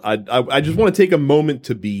I just want to take a moment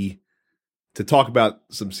to talk about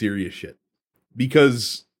some serious shit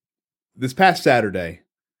because this past Saturday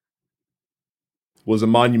was a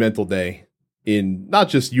monumental day in not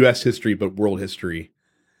just U.S. history but world history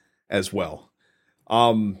as well.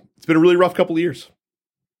 It's been a really rough couple of years.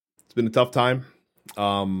 It's been a tough time.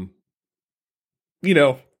 We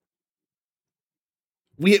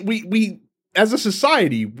as a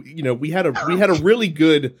society, we had a really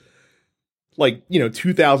good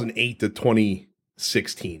 2008 to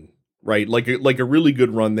 2016, right? Like a really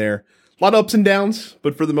good run there. A lot of ups and downs,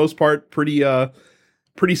 but for the most part, pretty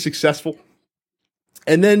successful.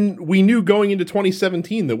 And then we knew going into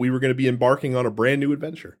 2017 that we were going to be embarking on a brand new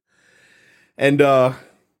adventure. And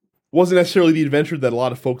wasn't necessarily the adventure that a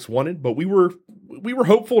lot of folks wanted, but we were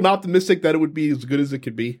hopeful and optimistic that it would be as good as it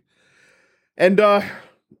could be. And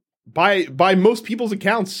by most people's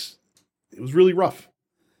accounts, it was really rough.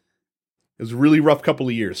 It was a really rough couple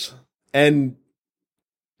of years. And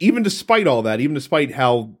even despite all that, even despite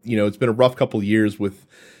how, it's been a rough couple of years with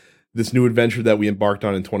this new adventure that we embarked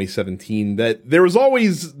on in 2017, that there was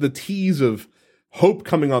always the tease of hope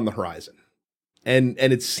coming on the horizon. And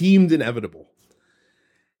it seemed inevitable.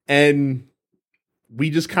 And we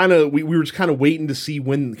just we were just kind of waiting to see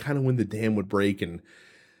when the dam would break. And,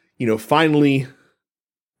 finally,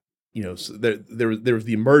 so there was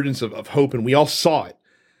the emergence of hope, and we all saw it.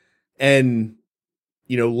 And,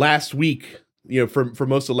 last week, for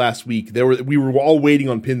most of last week, we were all waiting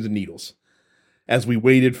on pins and needles as we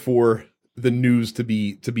waited for the news to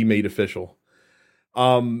be made official.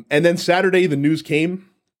 And then Saturday, the news came,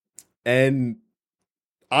 and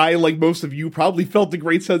I, like most of you, probably felt a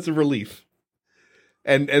great sense of relief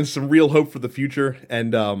and some real hope for the future,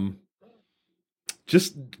 and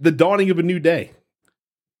just the dawning of a new day.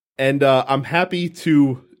 And I'm happy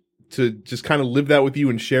to just kind of live that with you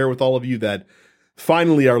and share with all of you that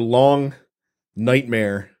finally our long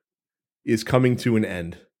nightmare is coming to an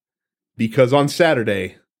end. Because on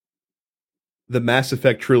Saturday, the Mass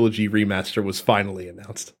Effect Trilogy remaster was finally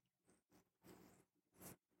announced.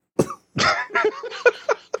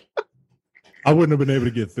 I wouldn't have been able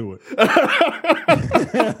to get through it.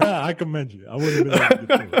 I commend you. I wouldn't have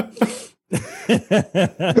been able to get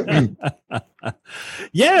through it.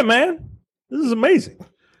 Yeah, man. This is amazing.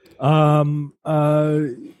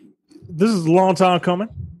 This is a long time coming,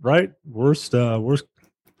 right? Worst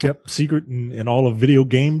kept secret in all of video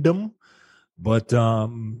gamedom. But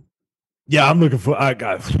yeah, I'm looking for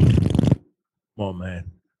come on,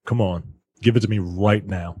 man. Come on. Give it to me right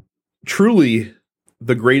now. Truly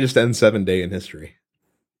the greatest N7 day in history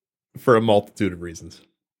for a multitude of reasons.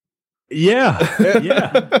 Yeah.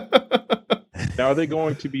 Yeah. Now, are they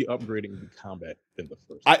going to be upgrading the combat in the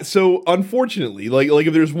first? So unfortunately, like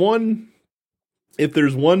if there's one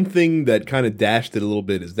thing that kind of dashed it a little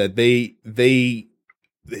bit is that they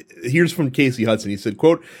here's from Casey Hudson. He said,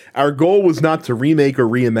 quote, "Our goal was not to remake or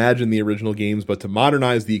reimagine the original games, but to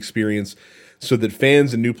modernize the experience so that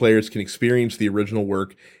fans and new players can experience the original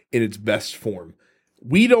work in its best form.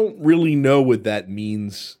 We don't really know what that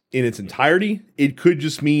means in its entirety. It could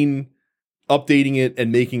just mean updating it and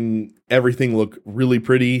making everything look really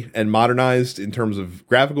pretty and modernized in terms of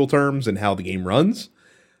graphical terms and how the game runs.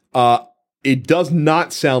 It does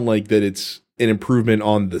not sound like that it's an improvement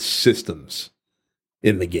on the systems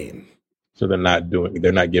in the game. So they're not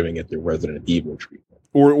giving it the Resident Evil treatment.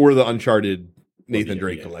 Or the Uncharted Nathan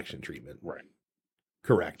Drake collection treatment. Right.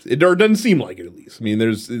 Correct. It doesn't seem like it, at least. I mean,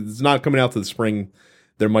 it's not coming out to the spring.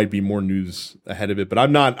 There might be more news ahead of it, but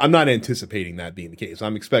I'm not anticipating that being the case.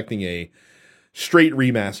 I'm expecting a straight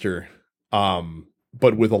remaster,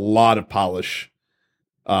 but with a lot of polish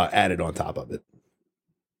added on top of it.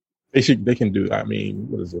 They can do. I mean,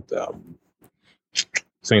 what is it?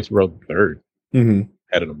 Saints Row 3rd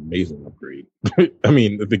had an amazing upgrade. I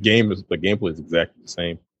mean, the gameplay is exactly the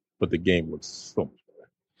same, but the game looks so much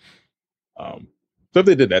better. So if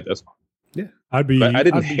they did that, that's fine. Yeah, I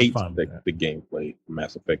didn't hate the gameplay for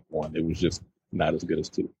Mass Effect 1. It was just not as good as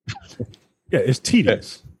 2. Yeah, it's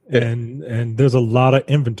tedious. Yeah. And there's a lot of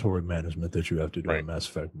inventory management that you have to do in Mass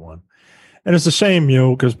Effect 1. And it's a shame,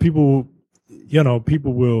 because people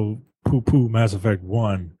will poo-poo Mass Effect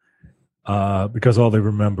 1 because all they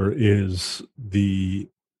remember is the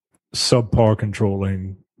subpar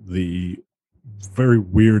controlling, the very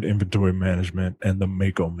weird inventory management, and the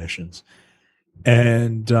Mako missions.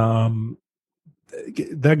 And that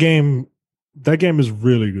game is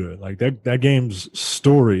really good. Like that game's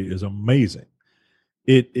story is amazing.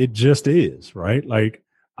 It just is, right? Like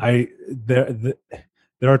there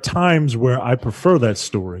are times where I prefer that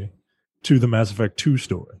story to the Mass Effect 2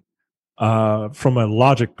 story from a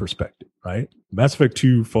logic perspective, right? Mass Effect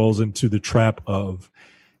 2 falls into the trap of,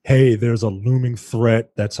 hey, there's a looming threat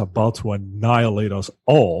that's about to annihilate us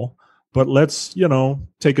all, but let's,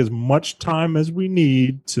 take as much time as we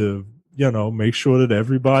need to, make sure that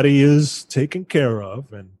everybody is taken care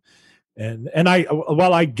of. And I,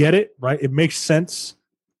 while I get it, right, it makes sense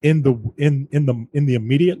in the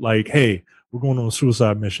immediate, like, hey, we're going on a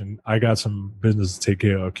suicide mission. I got some business to take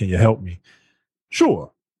care of. Can you help me?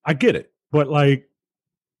 Sure, I get it. But like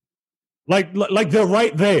they're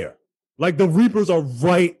right there. Like the Reapers are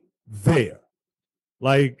right there.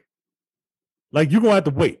 Like you're gonna have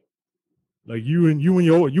to wait. Like you and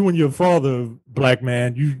your father, black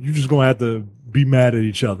man, you just gonna have to be mad at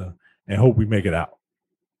each other and hope we make it out.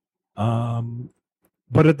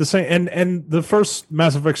 But at the same and the first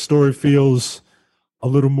Mass Effect story feels a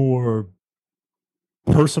little more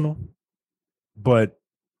personal, but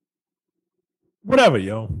whatever,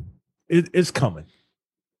 it's coming.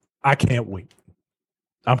 I can't wait.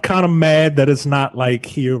 I'm kind of mad that it's not like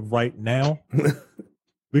here right now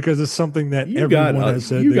because it's something that everyone has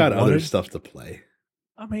said you got other stuff to play.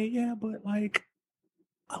 I mean, yeah, but like,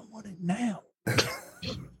 I want it now.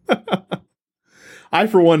 I,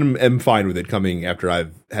 for one, am fine with it coming after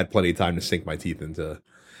I've had plenty of time to sink my teeth into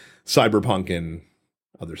Cyberpunk and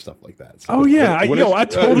other stuff like that. So, I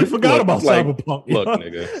totally forgot about Cyberpunk. Look,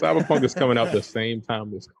 nigga, Cyberpunk is coming out the same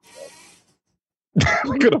time this comes out.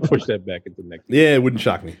 We're gonna push that back into next year. Yeah, it wouldn't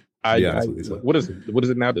shock me. What is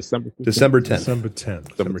it now? December 10th? December 10th. December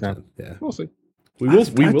 10th. Yeah, we'll see. I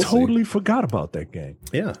totally forgot about that game.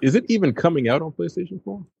 Yeah, is it even coming out on PlayStation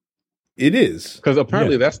 4? It is, because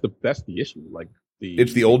apparently that's the issue. Like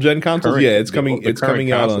it's the old gen consoles. Yeah, it's coming. It's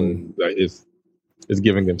coming out on. Is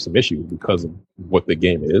giving them some issues because of what the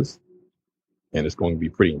game is, and it's going to be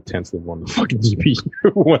pretty intensive on the fucking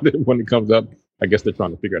GPU when it comes up. I guess they're trying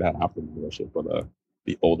to figure out how to optimize that shit for the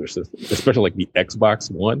older system, especially like the Xbox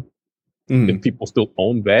One. If people still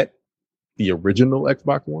own that, the original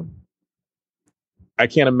Xbox One, I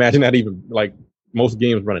can't imagine that even like most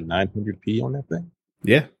games running 900p on that thing.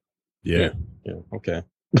 Yeah. Okay.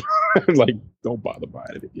 Like, don't bother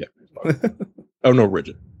buying it if you have oh no,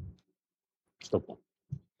 original. Still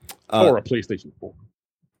or a PlayStation 4.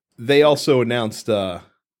 They also announced.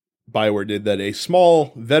 BioWare did that a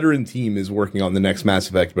small veteran team is working on the next Mass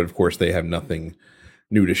Effect, but of course they have nothing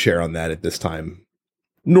new to share on that at this time.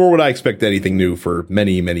 Nor would I expect anything new for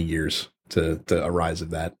many, many years to arise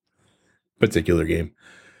of that particular game.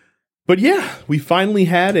 But yeah, we finally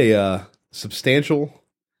had a substantial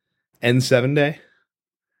N7 day.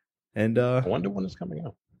 And I wonder when it's coming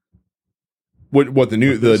out. What the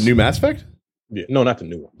new Mass Effect? Yeah, no, not the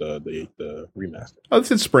new one. The remaster. Oh, it's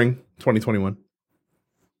in spring 2021.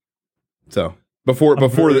 So before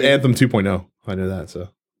the Anthem 2.0, I know that. So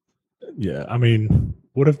yeah, I mean,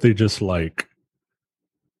 what if Anthem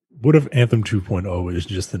 2.0 is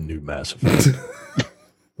just the new Mass Effect?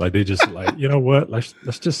 Like they just like, you know what? Let's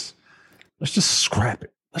just scrap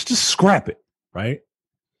it. Let's just scrap it. right?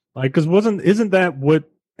 Like, because isn't that what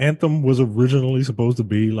Anthem was originally supposed to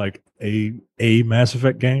be, like a Mass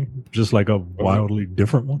Effect game, just like a wildly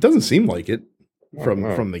different one? It doesn't seem like it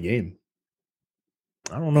from the game.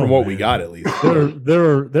 I don't know. From what we got, at least.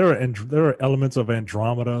 There are elements of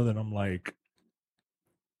Andromeda that I'm like,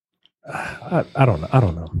 I don't know.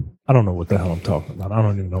 I don't know what the hell I'm talking about. I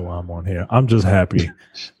don't even know why I'm on here. I'm just happy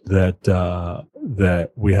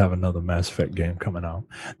that we have another Mass Effect game coming out.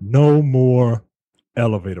 No more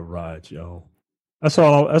elevator rides, yo. That's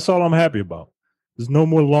all I'm happy about. There's no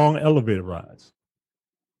more long elevator rides.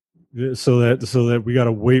 So that we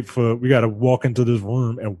gotta walk into this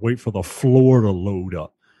room and wait for the floor to load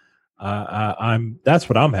up. That's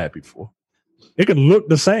what I'm happy for. It can look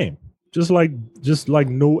the same, just like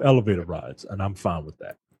no elevator rides, and I'm fine with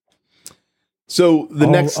that. So the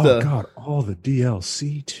next, God, all the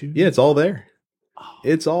DLC too. Yeah, it's all there.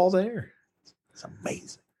 It's all there. It's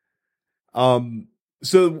amazing.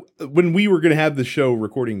 So when we were going to have the show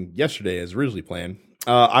recording yesterday, as originally planned,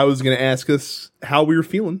 I was going to ask us how we were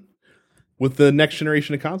feeling with the next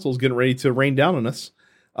generation of consoles getting ready to rain down on us.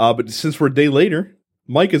 But since we're a day later,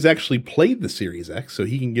 Mike has actually played the Series X, so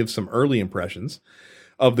he can give some early impressions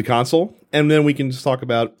of the console, and then we can just talk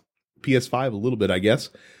about PS5 a little bit, I guess.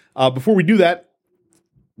 Before we do that,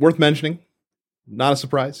 worth mentioning, not a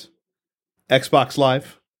surprise, Xbox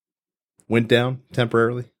Live went down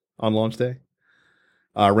temporarily on launch day,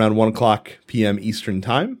 around 1:00 p.m. Eastern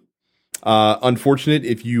Time. Unfortunate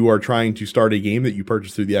if you are trying to start a game that you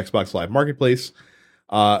purchased through the Xbox Live Marketplace,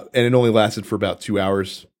 and it only lasted for about 2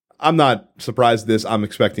 hours. I'm not surprised at this. I'm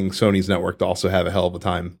expecting Sony's network to also have a hell of a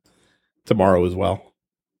time tomorrow as well.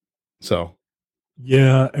 So,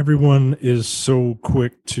 yeah, everyone is so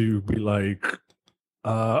quick to be like,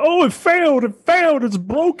 oh, it failed, it's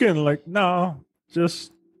broken. Like, no,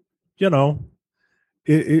 just,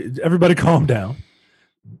 everybody calm down.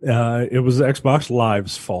 It was Xbox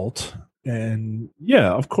Live's fault. And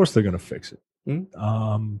yeah, of course they're going to fix it.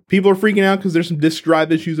 Mm-hmm. People are freaking out because there's some disk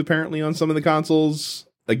drive issues apparently on some of the consoles.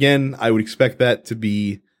 Again, I would expect that to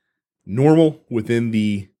be normal within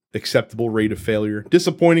the acceptable rate of failure.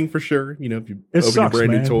 Disappointing for sure. If you open a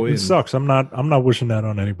brand new toy. It sucks. I'm not wishing that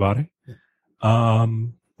on anybody.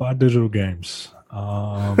 Buy digital games.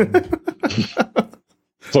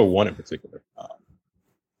 So one in particular,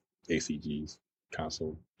 ACG's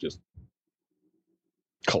console just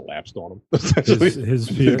collapsed on him.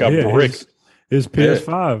 His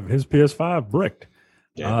PS5 bricked.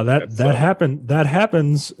 Yeah, that happened. That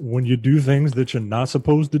happens when you do things that you're not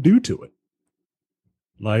supposed to do to it.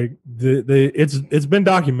 Like it's been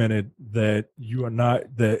documented that you are not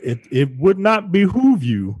it would not behoove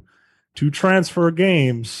you to transfer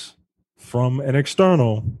games from an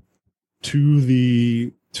external to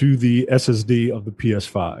the SSD of the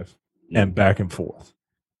PS5 and back and forth.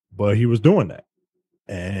 But he was doing that,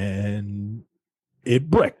 and it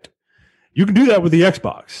bricked. You can do that with the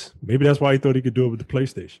Xbox. Maybe that's why he thought he could do it with the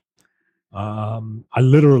PlayStation. I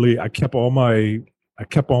kept all my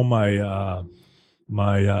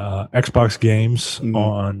Xbox games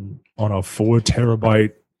on a 4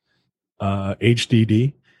 terabyte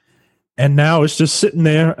HDD, and now it's just sitting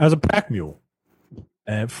there as a pack mule.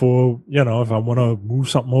 And for if I want to move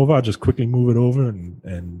something over, I just quickly move it over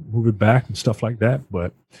and move it back and stuff like that.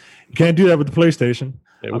 But you can't do that with the PlayStation.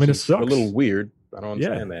 It sucks. A little weird. I don't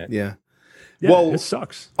understand that. Yeah. Yeah, well, it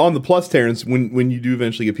sucks. On the Plus, Terrence, when you do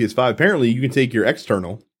eventually get PS5, apparently you can take your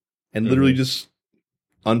external and literally just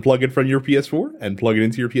unplug it from your PS4 and plug it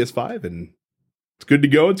into your PS5, and it's good to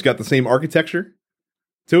go. It's got the same architecture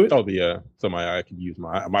to it. Oh, I could use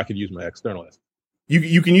my external.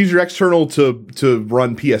 You can use your external to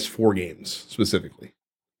run PS4 games specifically,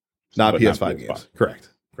 not PS5 games. Correct.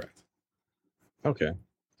 Okay.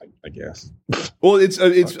 I guess. Well, it's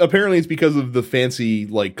apparently it's because of the fancy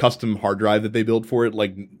custom hard drive that they built for it.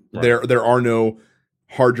 Like there are no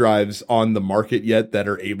hard drives on the market yet that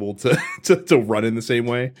are able to run in the same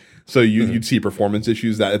way. So you'd see performance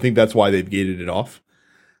issues. That I think that's why they've gated it off.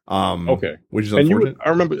 Okay, which is unfortunate. I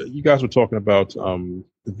remember you guys were talking about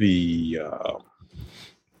the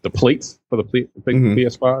plates for the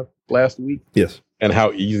PS5 last week. Yes, and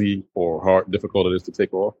how easy or difficult it is to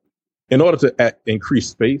take off. In order to increase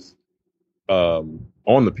space on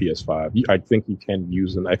the PS5, I think you can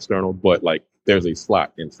use an external, but there's a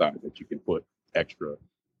slot inside that you can put extra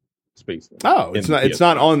space in. Oh, it's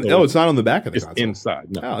not on the back of the console. It's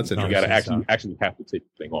inside. No, it's you got to actually have to take the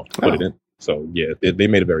thing off to put it in. So yeah, they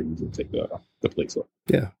made it very easy to take the plates off.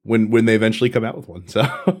 Yeah, when they eventually come out with one. So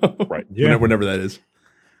right, yeah, whenever that is.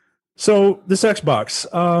 So this Xbox,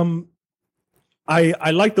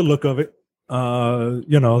 I like the look of it.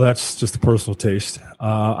 That's just a personal taste.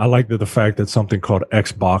 I like the fact that something called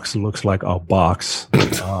Xbox looks like a box.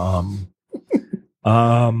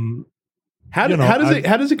 How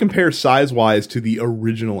does it compare size wise to the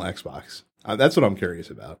original Xbox? That's what I'm curious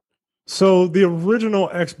about. So the original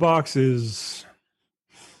Xbox is.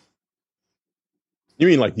 You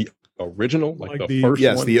mean like the original, like the first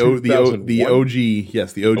yes, one? the OG,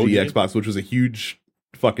 yes, the OG OG? Xbox, which was a huge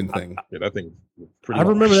fucking thing. Yeah, that thing. I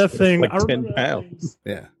remember that thing. Like 10 pounds.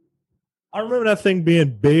 Yeah, I remember that thing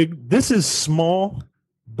being big. This is small,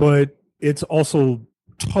 but it's also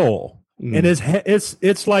tall, and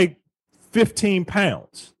it's like 15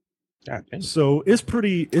 pounds. God damn. So it's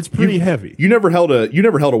pretty heavy. You never held a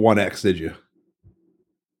 1X, did you?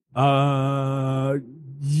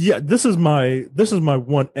 Yeah, this is my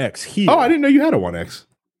 1X here. Oh, I didn't know you had a 1X.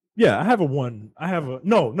 Yeah, I have a one. I have an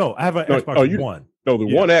Xbox One. No, the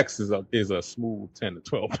 1X is a smooth 10 to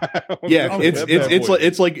 12 pounds. Yeah,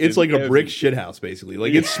 it's like a brick shithouse basically.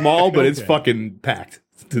 Like it's small, but it's fucking packed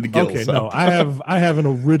to the gills. Okay, so. no, I have an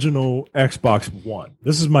original Xbox One.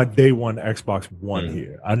 This is my day one Xbox One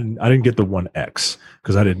here. I didn't get the 1X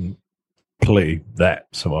because I didn't play that,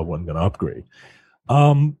 so I wasn't gonna upgrade.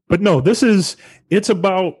 But no, it's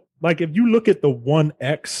about like if you look at the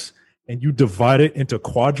 1X and you divide it into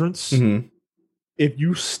quadrants, if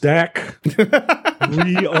you stack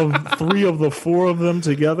three of the four of them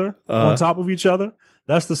together on top of each other,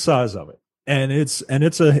 that's the size of it. And it's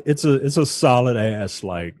a solid ass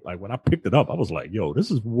like when I picked it up, I was like, yo,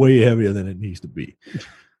 this is way heavier than it needs to be.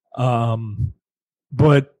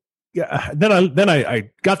 But yeah, then I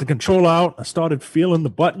got the controller out. I started feeling the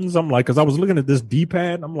buttons. I'm like, because I was looking at this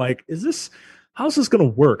D-pad. I'm like, how's this gonna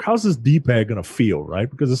work? How's this D-pad gonna feel, right?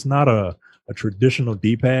 Because it's not a traditional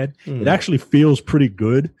D-pad. It actually feels pretty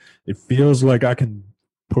good. It feels like I can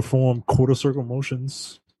perform quarter circle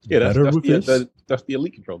motions better with this. That's the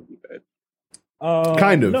Elite controller D-pad.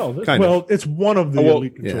 Kind of. Well, it's one of the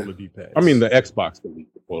Elite controller D-pads. I mean, the Xbox Elite,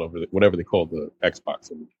 whatever they call the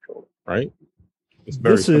Xbox Elite controller, right?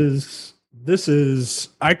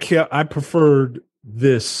 I preferred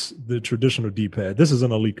the traditional D-pad. This is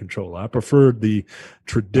an Elite controller. I preferred the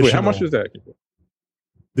traditional. Wait, how much is that?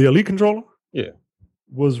 The Elite controller? Yeah,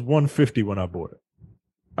 was $150 when I bought it.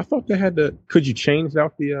 I thought they had to. Could you change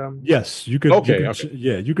out the? Yes, you could. Okay,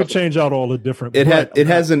 you could change out all the different. It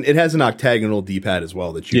has an octagonal D-pad as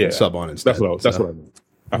well that you can sub on instead. That's what I meant.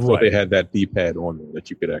 I thought they had that D-pad on there that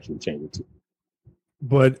you could actually change it to.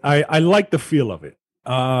 But I like the feel of it.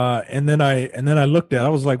 And then I looked at it, I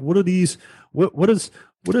was like, what are these? What is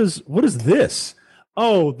this?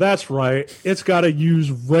 Oh, that's right. It's got to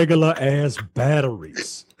use regular ass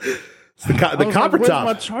batteries. It's the copper like, top. Where's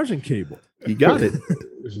my charging cable? You got it.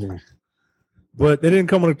 But they didn't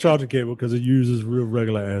come with a charging cable because it uses real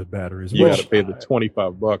regular ass batteries. You got to pay the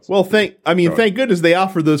 $25. Well, thank goodness they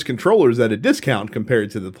offer those controllers at a discount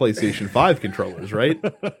compared to the PlayStation 5 controllers, right?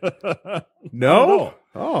 No?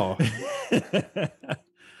 Oh.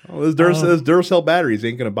 Those Duracell batteries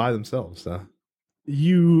ain't going to buy themselves. So.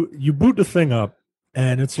 You boot the thing up,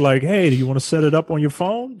 and it's like, hey, do you want to set it up on your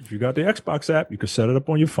phone? If you got the Xbox app, you can set it up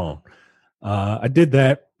on your phone. I did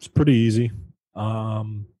that. It's pretty easy.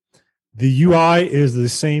 The UI is the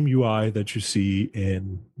same UI that you see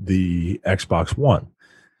in the Xbox One,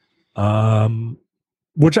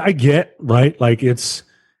 which I get, right? Like it's,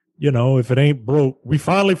 if it ain't broke, we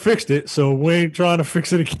finally fixed it, so we ain't trying to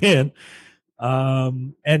fix it again.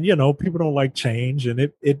 And people don't like change, and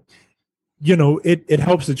it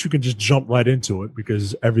helps that you can just jump right into it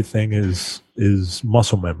because everything is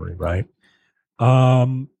muscle memory, right?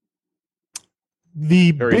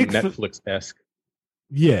 The very big Netflix-esque.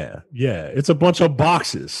 Yeah, it's a bunch of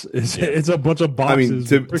boxes. It's a bunch of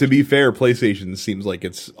boxes. I mean, to be fair, PlayStation seems like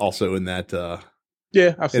it's also in that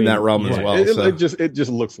I've seen that realm as well. It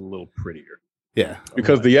just looks a little prettier. Yeah,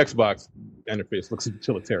 because the Xbox interface looks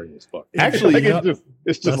utilitarian as fuck. Actually,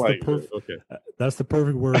 it's just like okay. That's the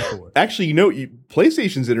perfect word for it. Actually,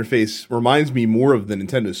 PlayStation's interface reminds me more of the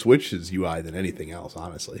Nintendo Switch's UI than anything else.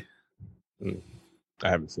 Honestly, I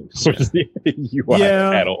haven't seen Switch's UI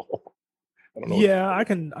at all. I don't know. Yeah, I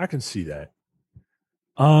can see that.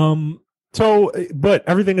 So, but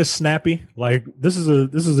everything is snappy. Like this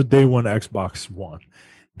is a day one Xbox One,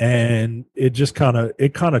 and it just kind of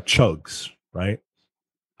chugs, right?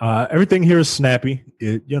 Everything here is snappy.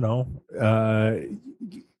 I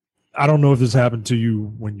don't know if this happened to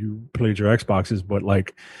you when you played your Xboxes, but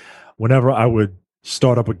like whenever I would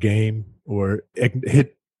start up a game or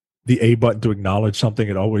hit the A button to acknowledge something,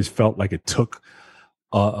 it always felt like it took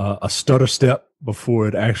a stutter step before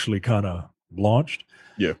it actually kind of launched.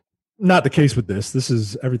 Yeah. Not the case with this. This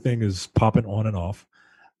is everything is popping on and off.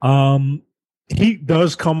 Heat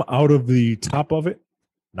does come out of the top of it,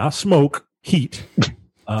 not smoke, heat,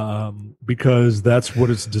 because that's what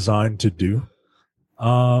it's designed to do.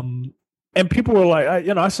 And people were like,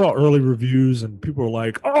 I saw early reviews and people were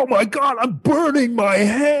like, "Oh my God, I'm burning my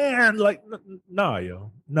hand!" Like,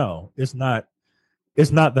 no, it's not.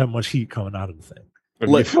 It's not that much heat coming out of the thing. Have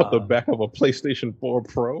you felt the back of a PlayStation 4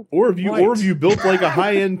 Pro? Or have you built like a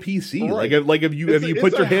high end PC? Right. Like have you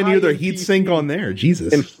put your hand near the heat sink on there?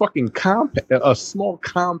 Jesus. And fucking a small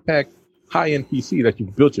compact high end PC that you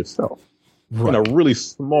built yourself in a really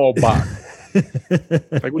small box.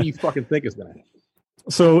 Like, what do you fucking think is gonna happen?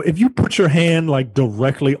 So if you put your hand like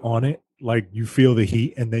directly on it, like you feel the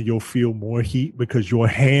heat, and then you'll feel more heat because your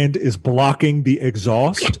hand is blocking the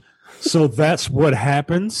exhaust. So that's what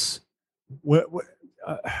happens.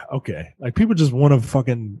 Okay, like people just want to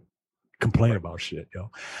fucking complain about shit, yo.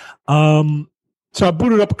 So I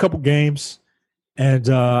booted up a couple games, and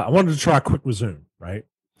I wanted to try Quick Resume. Right,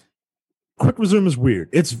 Quick Resume is weird.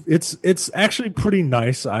 It's actually pretty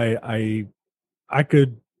nice. I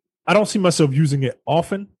don't see myself using it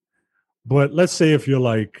often, but let's say if you're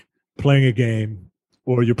like playing a game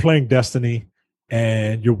or you're playing Destiny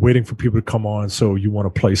and you're waiting for people to come on, so you want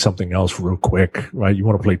to play something else real quick, right? You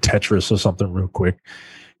want to play Tetris or something real quick.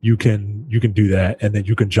 You can do that, and then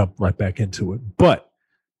you can jump right back into it. But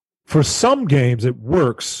for some games, it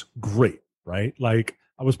works great, right? Like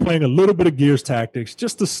I was playing a little bit of Gears Tactics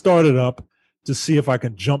just to start it up to see if I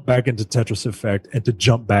can jump back into Tetris Effect and to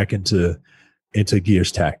jump back into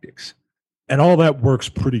Gears Tactics. And all that works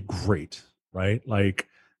pretty great, right? Like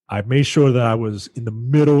I made sure that I was in the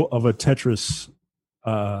middle of a Tetris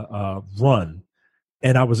run,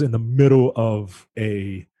 and I was in the middle of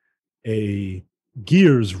a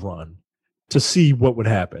Gears run to see what would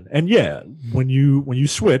happen. And yeah, when you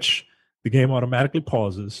switch, the game automatically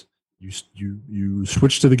pauses. You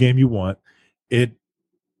switch to the game you want. It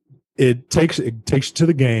takes you to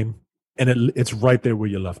the game, and it's right there where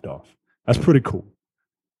you left off. That's pretty cool.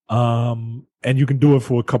 And you can do it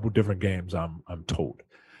for a couple different games, I'm told.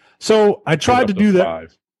 So I tried to do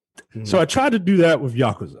that. So I tried to do that with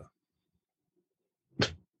Yakuza.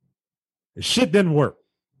 The shit didn't work.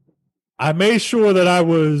 I made sure that I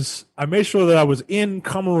was in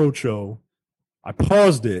Kamurocho. I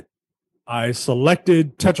paused it. I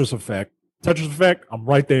selected Tetris Effect. Tetris Effect, I'm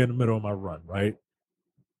right there in the middle of my run, right?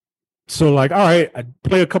 So like, all right, I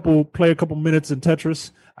play a couple minutes in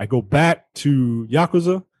Tetris. I go back to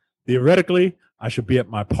Yakuza. Theoretically, I should be at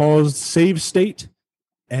my paused save state,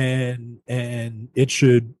 and it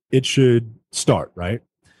should start, right?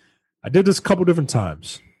 I did this a couple different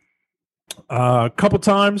times. A couple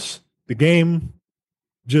times, the game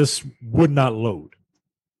just would not load.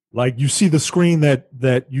 Like you see the screen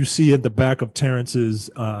that you see at the back of Terrence's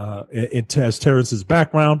as Terrence's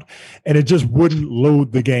background, and it just wouldn't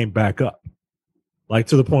load the game back up. Like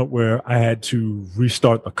to the point where I had to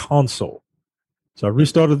restart the console. So I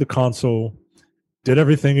restarted the console, did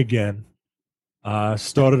everything again,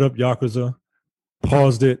 started up Yakuza,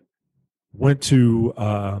 paused it, went to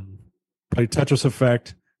play Tetris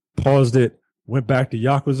Effect, paused it, went back to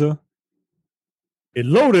Yakuza. It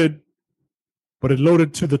loaded, but it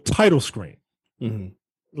loaded to the title screen. Mm-hmm.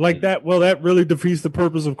 Like that, well, that really defeats the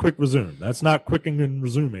purpose of Quick Resume. That's not quicking and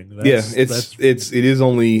resuming. It is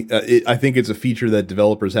only. I think it's a feature that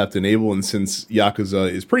developers have to enable, and since Yakuza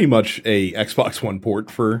is pretty much a Xbox One port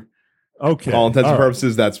for all intents and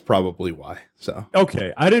purposes, that's probably why. So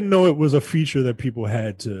I didn't know it was a feature that people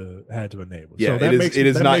had to enable. Yeah, so it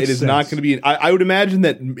is not going to be. I would imagine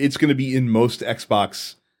that it's going to be in most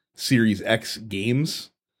Xbox Series X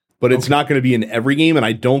games, but it's not going to be in every game, and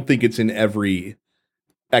I don't think it's in every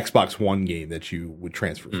Xbox One game that you would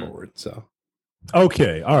transfer forward. So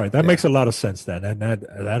okay, all right, that makes a lot of sense then, and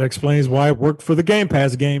that explains why it worked for the Game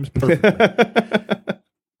Pass games perfectly.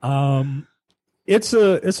 It's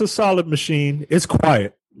a solid machine. It's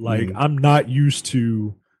quiet. Like I'm not used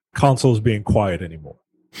to consoles being quiet anymore.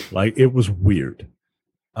 Like it was weird,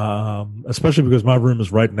 especially because my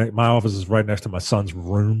office is right next to my son's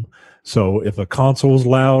room. So if a console's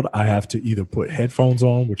loud, I have to either put headphones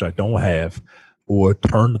on, which I don't have, or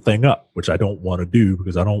turn the thing up, which I don't want to do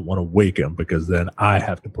because I don't want to wake him, because then I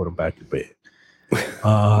have to put him back to bed.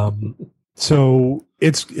 So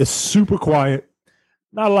it's super quiet.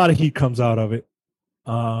 Not a lot of heat comes out of it.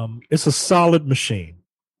 It's a solid machine.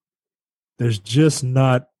 There's just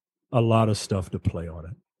not a lot of stuff to play on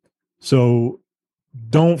it. So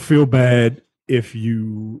don't feel bad if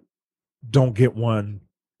you don't get one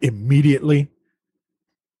immediately.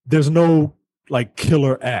 There's no like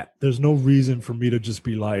killer app. There's no reason for me to just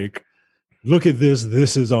be like, look at this.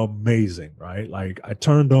 This is amazing, right? Like I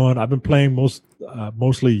turned on, I've been playing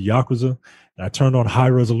mostly Yakuza, and I turned on high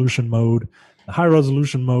resolution mode. The high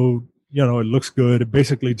resolution mode, it looks good. It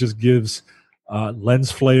basically just gives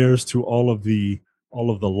lens flares to all of the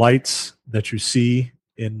lights that you see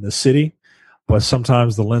in the city, but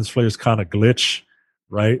sometimes the lens flares kind of glitch,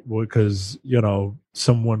 right? Because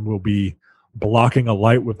someone will be blocking a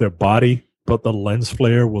light with their body, but the lens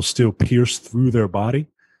flare will still pierce through their body,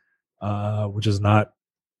 which is not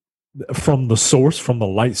from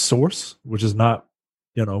the light source, which is not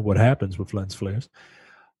what happens with lens flares.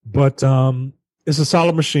 But it's a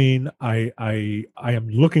solid machine. I am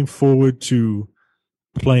looking forward to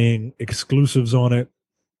playing exclusives on it.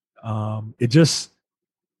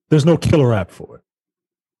 There's no killer app for it.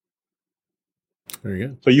 There you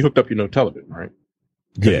go. So you hooked up your television, right?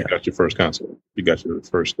 Yeah. You got your first console. You got your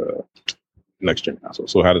first next gen console.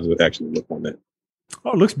 So how does it actually look on that?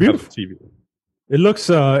 Oh, it looks beautiful. TV. It looks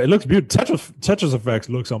beautiful. Tetris Effects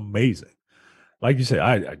looks amazing. Like you say,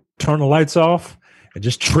 I turn the lights off and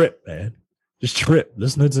just trip, man. Just trip,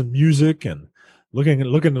 listening to music and looking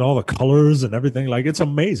at all the colors and everything. Like it's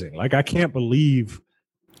amazing. Like I can't believe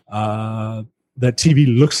that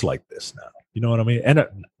TV looks like this now. You know what I mean? And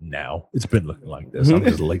now it's been looking like this. I'm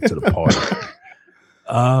just late to the party.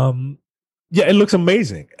 Yeah, it looks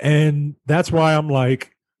amazing, and that's why I'm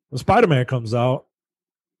like, when Spider-Man comes out,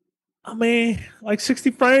 I mean, like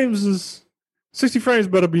 60 frames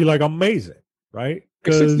better be like amazing, right?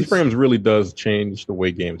 60 frames really does change the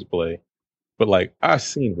way games play. But like I've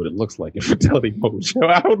seen what it looks like in fidelity mode. So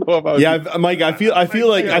I don't know about Mike. I feel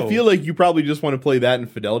like you probably just want to play that in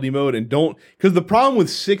fidelity mode and don't, because the problem with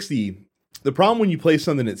 60, the problem when you play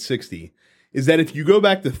something at 60 is that if you go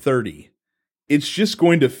back to 30, it's just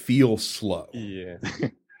going to feel slow. Yeah.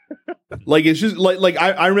 Like it's just like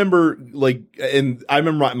I remember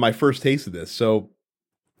my first taste of this. So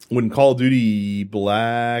when Call of Duty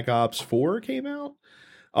Black Ops 4 came out,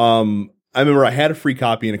 I remember I had a free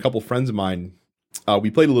copy and a couple friends of mine, we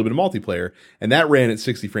played a little bit of multiplayer, and that ran at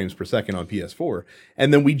 60 frames per second on PS4.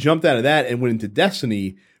 And then we jumped out of that and went into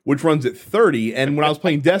Destiny, which runs at 30. And when I was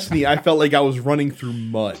playing Destiny, I felt like I was running through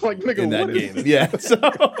mud like, nigga, in that game. This? Yeah. So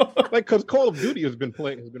like, because Call of Duty has been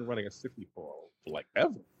running at 60 for like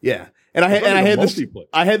ever. Yeah. And I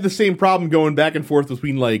had the same problem going back and forth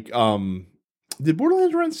between like, did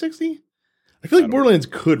Borderlands run 60? I feel like Borderlands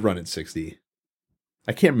could run at 60.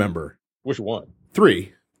 I can't remember. Which one?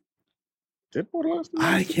 3. Did Borderlands?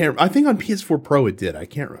 I can't. I think on PS4 Pro it did. I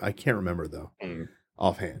can't remember though,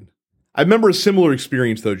 offhand. I remember a similar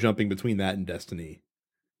experience though, jumping between that and Destiny,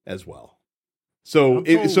 as well. So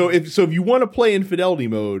if you want to play in fidelity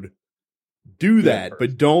mode, do that,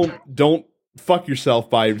 but don't fuck yourself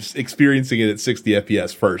by experiencing it at 60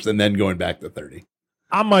 FPS first and then going back to 30.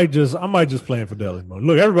 I might just play in fidelity mode.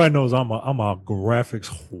 Look, everybody knows I'm a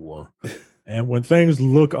graphics whore. And when things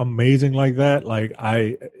look amazing like that, like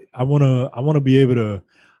I want to be able to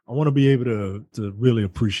really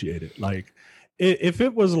appreciate it. Like if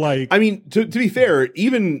it was like, I mean, to be fair,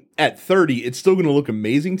 even at 30, it's still going to look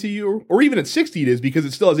amazing to you, or even at 60, it is, because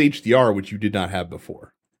it still has HDR, which you did not have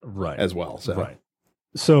before, right? As well, so right.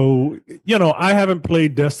 So I haven't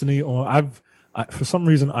played Destiny on. For some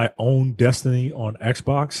reason I own Destiny on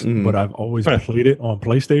Xbox, but I've always played it on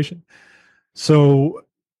PlayStation. So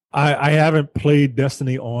I haven't played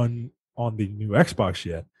Destiny on the new Xbox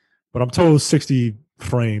yet, but I'm told 60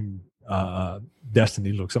 frame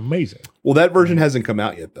Destiny looks amazing. Well, that version hasn't come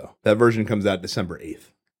out yet, though. That version comes out December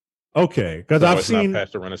 8th. Okay, because I've seen not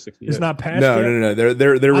past the run of 60. It's not past. No.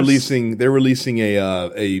 They're releasing a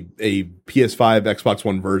PS5 Xbox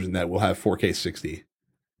One version that will have 4K 60.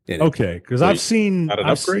 Okay, because I've seen. Not an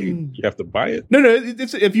upgrade. You have to buy it. No.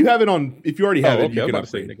 It's if you have it on. If you already have it, you can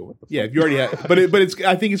upgrade. Yeah, if you already have, but it's.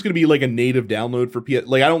 I think it's going to be like a native download for PS.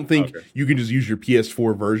 Like I don't think you can just use your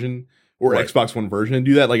PS4 version or Xbox One version and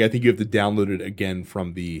do that. Like I think you have to download it again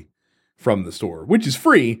from the store, which is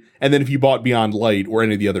free. And then if you bought Beyond Light or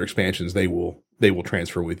any of the other expansions, they will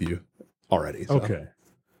transfer with you already. So. Okay,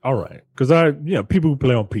 all right. Because people who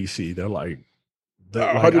play on PC, they're like.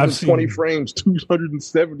 120 frames,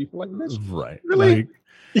 270. Like this, right? Really?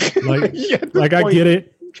 Like I get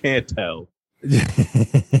it. Can't tell.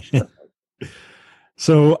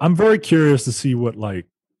 So I'm very curious to see what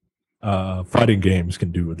fighting games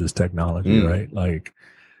can do with this technology, right? Like,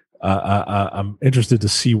 I'm interested to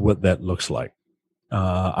see what that looks like.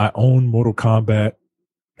 I own Mortal Kombat,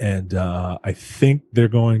 and I think they're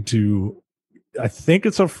going to. I think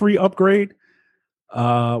it's a free upgrade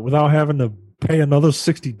without having to pay another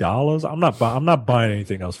 $60. I'm not buying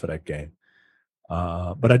anything else for that game.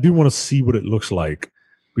 But I do want to see what it looks like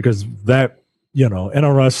because that,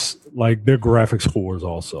 NRS, like, their graphics whores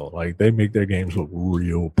also. Like, they make their games look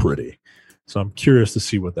real pretty. So I'm curious to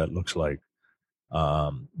see what that looks like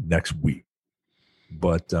next week.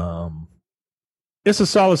 But it's a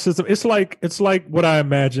solid system. It's like what I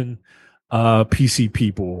imagine PC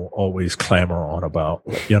people always clamor on about,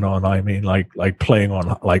 and I mean, like playing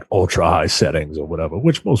on like ultra high settings or whatever,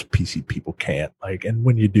 which most PC people can't. Like, and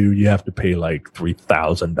when you do, you have to pay like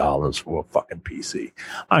 $3,000 for a fucking PC.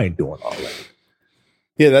 I ain't doing all that.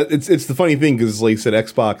 Yeah, it's the funny thing because, like I said,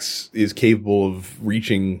 Xbox is capable of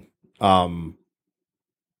reaching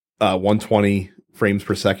 120 frames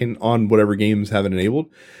per second on whatever games have it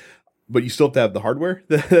enabled, but you still have to have the hardware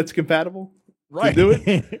that's compatible to do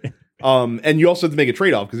it. And you also have to make a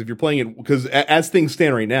trade-off because if you're playing it, because as things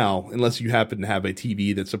stand right now, unless you happen to have a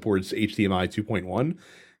TV that supports HDMI 2.1,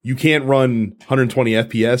 you can't run 120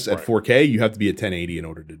 FPS at 4K. You have to be at 1080 in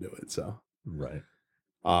order to do it. So right.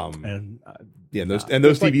 Those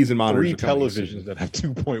like TVs and monitors. 3 televisions that have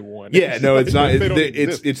 2.1. Yeah, no, it's not.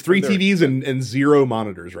 It's 3 TVs and 0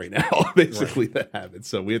 monitors right now, basically that have it.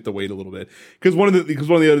 So we have to wait a little bit because one of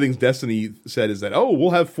the other things Destiny said is that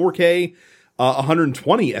we'll have 4K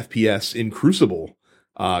 120 FPS in Crucible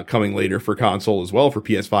coming later for console as well for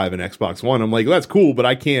PS5 and Xbox One. I'm like, well, that's cool, but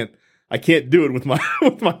I can't do it with my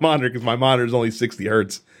monitor because my monitor is only 60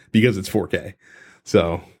 hertz because it's 4K.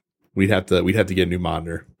 So we'd have to get a new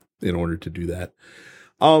monitor in order to do that.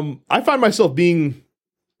 I find myself being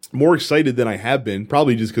more excited than I have been,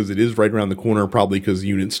 probably just because it is right around the corner, probably because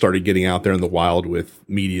units started getting out there in the wild with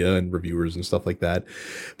media and reviewers and stuff like that.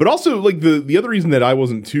 But also, like, the other reason that I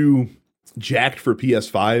wasn't too jacked for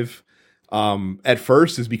PS5 at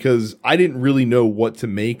first is because I didn't really know what to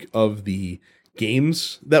make of the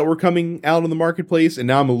games that were coming out on the marketplace, and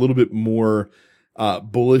now I'm a little bit more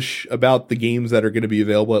bullish about the games that are going to be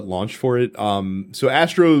available at launch for it. So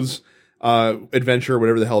Astro's Adventure,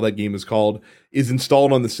 whatever the hell that game is called, is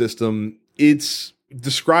installed on the system. It's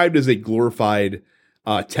described as a glorified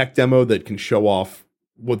tech demo that can show off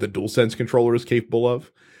what the DualSense controller is capable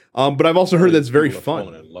of. But I've also heard that's very fun.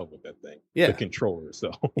 I'm in love with that thing. Yeah, the controller.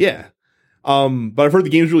 So yeah. But I've heard the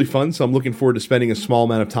game's really fun, so I'm looking forward to spending a small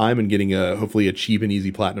amount of time and getting hopefully a cheap and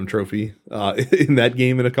easy platinum trophy in that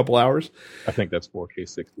game in a couple hours. I think that's 4K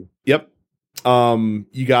 60. Yep.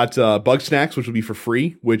 You got Bugsnax, which will be for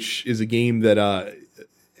free, which is a game that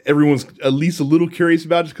everyone's at least a little curious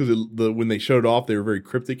about, just because when they showed it off, they were very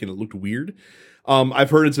cryptic and it looked weird. I've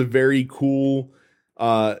heard it's a very cool,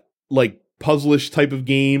 like puzzle-ish type of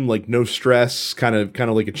game, like no stress, kind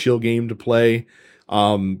of like a chill game to play.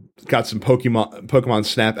 Got some Pokemon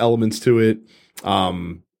Snap elements to it.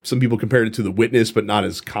 Some people compared it to The Witness, but not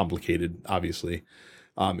as complicated, obviously,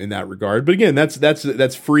 in that regard. But again,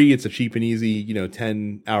 that's free. It's a cheap and easy,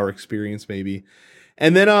 10-hour experience maybe.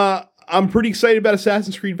 And then I'm pretty excited about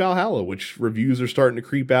Assassin's Creed Valhalla, which reviews are starting to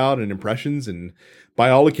creep out and impressions. And by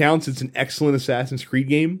all accounts, it's an excellent Assassin's Creed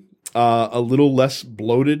game. A little less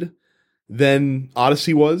bloated than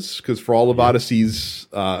Odyssey was, because for all of Odyssey's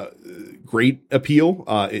great appeal,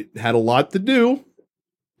 it had a lot to do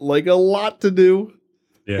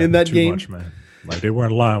in that game. Much, man. Like, they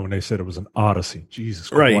weren't lying when they said it was an Odyssey. Jesus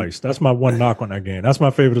Christ. Right. That's my one knock on that game. That's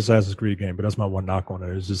my favorite Assassin's Creed game, but that's my one knock on it.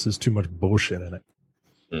 There's too much bullshit in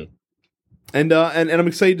it. And I'm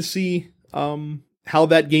excited to see how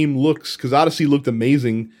that game looks, because Odyssey looked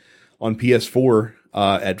amazing on PS4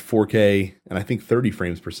 at 4K and I think 30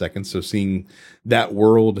 frames per second. So seeing that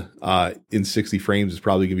world in 60 frames is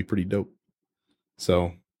probably going to be pretty dope.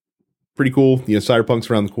 So pretty cool. Cyberpunk's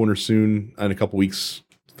around the corner soon in a couple weeks.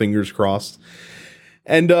 Fingers crossed.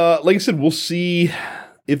 And like I said, we'll see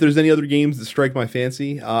if there's any other games that strike my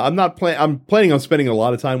fancy. I'm planning on spending a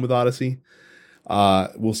lot of time with Odyssey.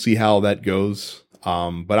 We'll see how that goes.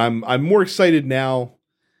 But I'm more excited now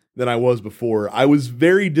than I was before. I was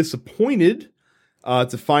very disappointed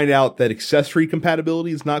to find out that accessory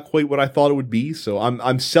compatibility is not quite what I thought it would be. So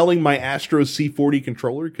I'm selling my Astro C40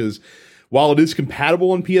 controller because while it is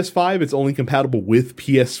compatible on PS5, it's only compatible with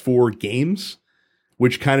PS4 games,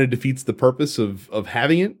 which kind of defeats the purpose of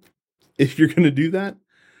having it if you're going to do that.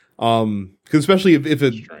 Because especially if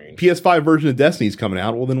a PS5 version of Destiny is coming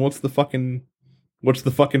out, well, then what's the fucking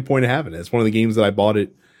point of having it? It's one of the games that I bought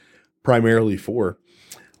it primarily for.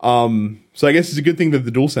 So I guess it's a good thing that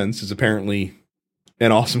the DualSense is apparently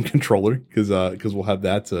an awesome controller, because we'll have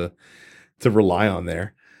that to rely on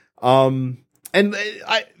there. And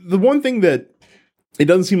the one thing that it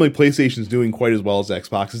doesn't seem like PlayStation's doing quite as well as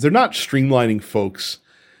Xbox is they're not streamlining folks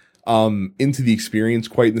into the experience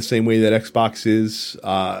quite in the same way that Xbox is.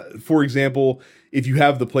 For example, if you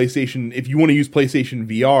have the PlayStation, if you want to use PlayStation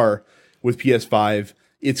VR with PS5,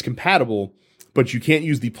 it's compatible, but you can't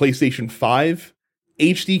use the PlayStation 5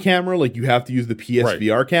 HD camera. Like you have to use the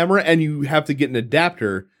PSVR camera, and you have to get an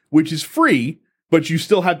adapter, which is free, but you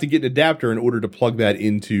still have to get an adapter in order to plug that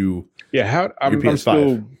into. Yeah, I'm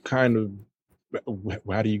still kind of.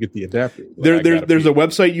 How do you get the adapter? Like, there's a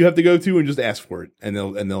website you have to go to and just ask for it, and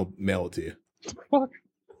they'll mail it to you. Fuck.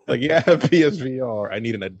 Like, yeah, I have PSVR. I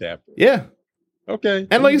need an adapter. Yeah. Okay.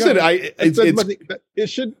 And like I said, it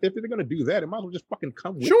should, if they're gonna do that, it might as well just fucking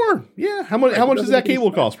come with Sure. Yeah. How much does that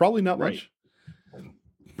cable cost? Probably not much.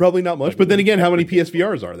 Probably not much. But then again, how many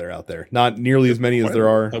PSVRs are there out there? Not nearly as many as there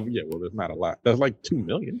are. Yeah, well, there's not a lot. There's like 2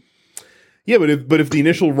 million. Yeah, but if the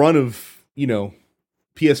initial run of,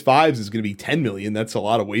 PS5s is going to be 10 million, that's a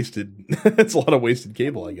lot of wasted that's a lot of wasted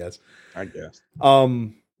cable, I guess.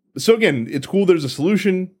 So again, it's cool there's a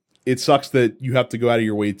solution. It sucks that you have to go out of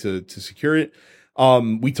your way to secure it.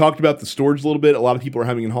 We talked about the storage a little bit. A lot of people are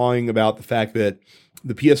hemming and hawing about the fact that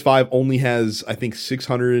the PS5 only has, I think,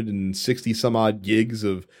 660 some odd gigs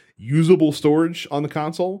of usable storage on the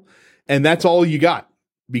console. And that's all you got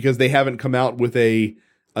because they haven't come out with a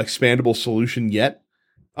expandable solution yet.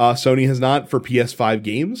 Sony has not for PS5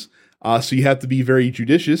 games. So you have to be very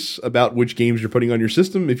judicious about which games you're putting on your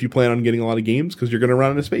system if you plan on getting a lot of games because you're going to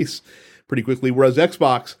run out of space pretty quickly. Whereas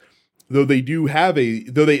Xbox, though they do have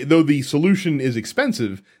though the solution is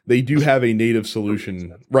expensive, they do have a native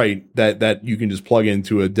solution, right? That you can just plug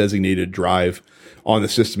into a designated drive on the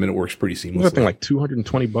system and it works pretty seamlessly. Something like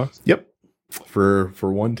 $220. Yep, for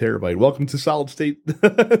 1 terabyte. Welcome to solid state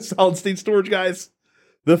storage, guys.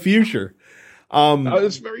 The future.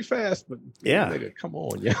 It's very fast, but yeah, nigga, come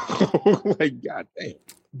on, yeah, like god damn.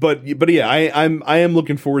 But yeah, I am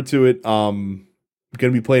looking forward to it. Going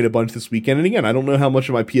to be playing a bunch this weekend, and again, I don't know how much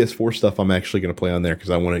of my PS4 stuff I'm actually going to play on there because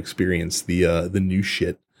I want to experience the new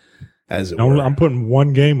shit. As it were. I'm putting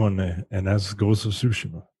one game on there, and that's Ghost of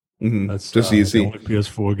Tsushima. Mm-hmm. That's just so you see. The only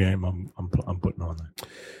PS4 game I'm putting on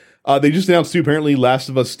there. They just announced too. Apparently, Last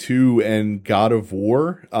of Us 2 and God of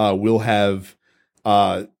War will have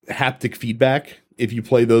haptic feedback if you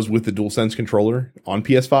play those with the DualSense controller on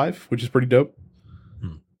PS5, which is pretty dope.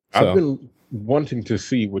 So, I've been wanting to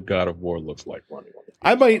see what God of War looks like running on it.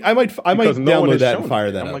 I might download that and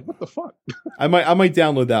fire that up. I'm like, what the fuck? I might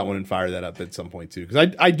download that one and fire that up at some point too,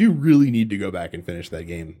 because I do really need to go back and finish that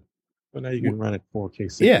game. But now you can run it 4K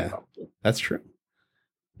 60. Yeah, that's true.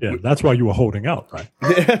 Yeah, that's why you were holding out, right?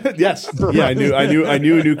 Yes. Yeah, I knew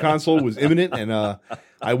a new console was imminent, and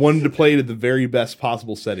I wanted to play it at the very best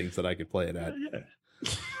possible settings that I could play it at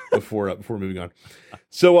before moving on.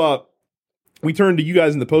 So we turn to you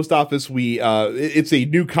guys in the post office. It's a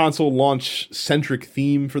new console launch centric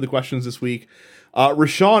theme for the questions this week.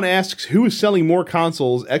 Rashawn asks, who is selling more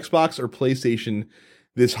consoles, Xbox or PlayStation,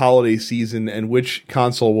 this holiday season, and which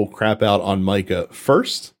console will crap out on Micah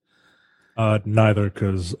first? Neither,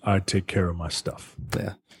 because I take care of my stuff.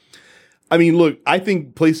 Yeah. I mean, look, I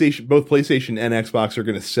think both PlayStation and Xbox are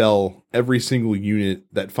going to sell every single unit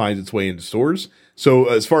that finds its way into stores. So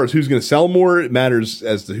as far as who's going to sell more, it matters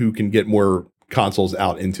as to who can get more consoles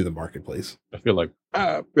out into the marketplace. I feel like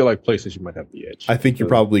PlayStation might have the edge. I think you're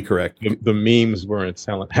probably correct. The memes weren't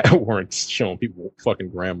showing people fucking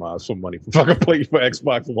grandmas for money for fucking play for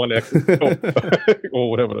Xbox One X or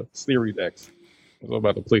whatever the Series X. What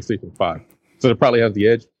about the PlayStation 5? So it probably has the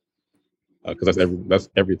edge because that's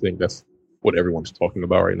everything. That's what everyone's talking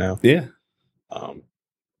about right now. Yeah.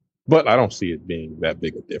 But I don't see it being that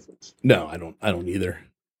big a difference. No, I don't either.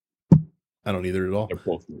 I don't either at all. They're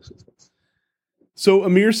both new systems. So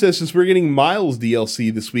Amir says, since we're getting Miles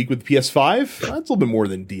DLC this week with PS5, that's a little bit more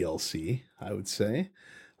than DLC, I would say.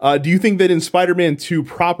 Do you think that in Spider-Man 2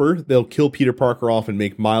 proper, they'll kill Peter Parker off and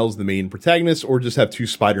make Miles the main protagonist, or just have two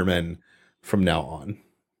Spider-Men from now on?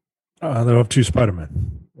 They'll have two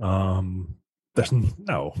Spider-Men. There's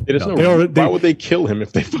no. Why would they kill him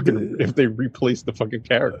if they replace the fucking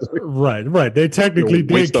character? Right. They technically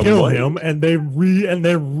did kill him, and they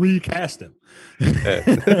recast him.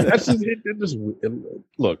 That's just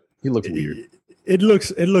look. He looks weird. It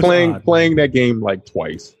looks playing that game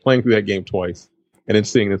playing through that game twice, and then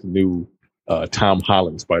seeing this new Tom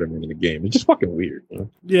Holland Spider-Man in the game. It's just fucking weird. You know?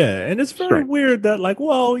 Yeah, and it's very weird that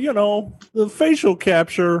the facial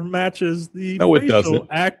capture matches the facial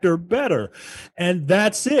actor better. And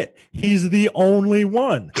that's it. He's the only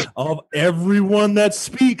one of everyone that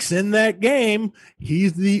speaks in that game.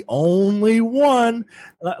 He's the only one.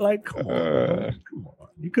 Come on.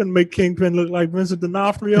 You couldn't make Kingpin look like Vincent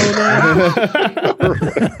D'Onofrio now.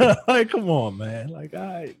 Come on, man.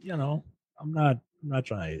 I'm not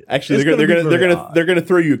trying. Actually, they're gonna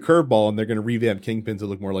throw you a curveball and they're gonna revamp Kingpin to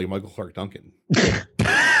look more like Michael Clark Duncan.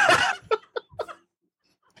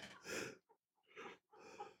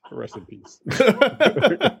 Rest in peace.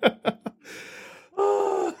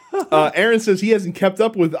 Aaron says he hasn't kept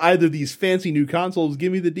up with either of these fancy new consoles.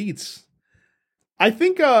 Give me the deets. I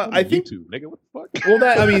think YouTube, nigga, what the fuck? Well,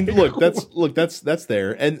 that I mean, that's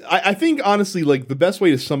there, and I think honestly, like the best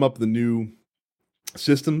way to sum up the new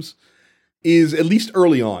systems is at least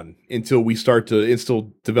early on until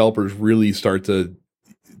developers really start to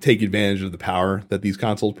take advantage of the power that these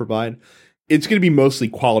consoles provide. It's going to be mostly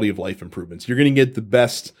quality of life improvements. You're going to get the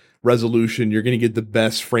best resolution. You're going to get the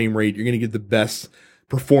best frame rate. You're going to get the best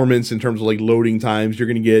performance in terms of like loading times. You're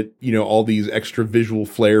going to get, all these extra visual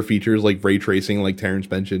flair features like ray tracing, like Terrence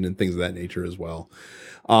mentioned, and things of that nature as well.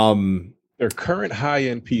 They're current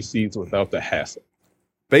high-end PCs without the hassle.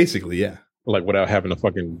 Basically, yeah. Like without having to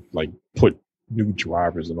fucking like put new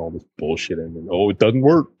drivers and all this bullshit in, and it doesn't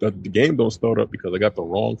work. The game don't start up because I got the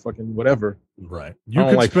wrong fucking whatever. Right. I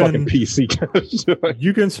don't like fucking PC.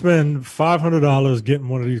 You can spend $500 getting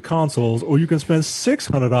one of these consoles, or you can spend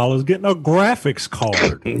 $600 getting a graphics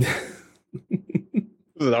card. The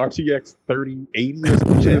RTX 3080 or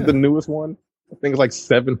some shit, the newest one. I think it's like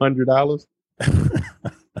 $700.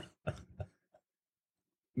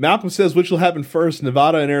 Malcolm says, which will happen first?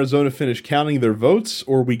 Nevada and Arizona finish counting their votes,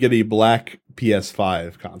 or we get a black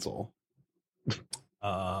PS5 console?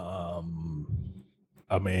 I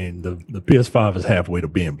mean, the PS5 is halfway to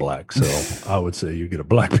being black, so I would say you get a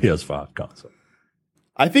black PS5 console.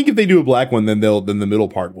 I think if they do a black one, then the middle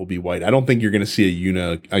part will be white. I don't think you're going to see a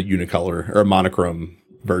unicolor or a monochrome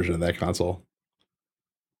version of that console.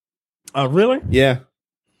 Really? Yeah.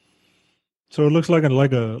 So it looks like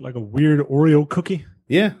a weird Oreo cookie.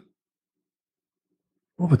 Yeah.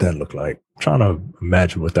 What would that look like? I'm trying to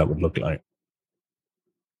imagine what that would look like.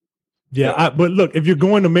 Yeah, but look, if you're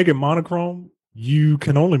going to make it monochrome, you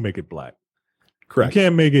can only make it black. Correct. You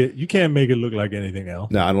can't make it look like anything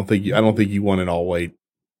else. No, I don't think you want an all white.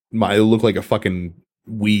 It'll look like a fucking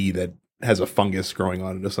Wii that has a fungus growing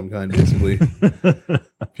on it of some kind, basically.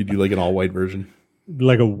 If you do like an all white version.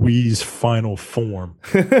 Like a Wii's final form.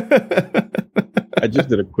 I just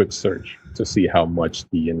did a quick search to see how much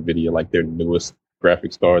the NVIDIA, like their newest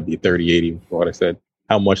graphics card, the 3080, what I said,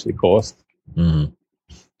 how much they cost. Mm-hmm.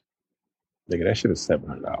 Nigga, that shit is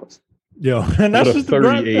 $700. Yo, and that's the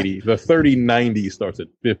 3080. The 3090 starts at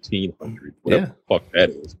 $1,500. Whatever the fuck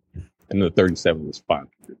that is. And the 37 is $500.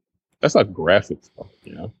 That's not graphics,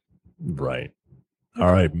 Right.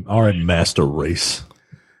 All right, Master Race.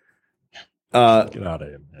 Get out of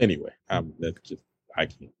here, man. Anyway, I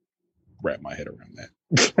can't wrap my head around that.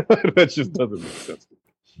 That just doesn't make sense to me.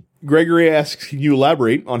 Gregory asks, can you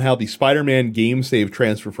elaborate on how the Spider-Man game save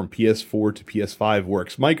transfer from PS4 to PS5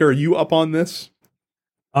 works? Mike, are you up on this?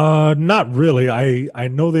 Not really. I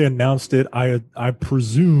know they announced it. I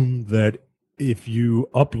presume that if you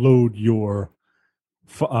upload your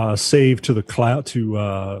save to the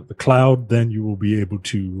cloud, then you will be able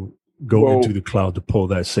to go into the cloud to pull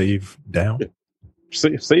that save down. Yeah.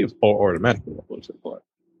 Saves are automatically uploaded to the cloud.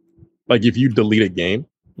 Like if you delete a game,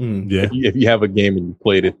 if you have a game and you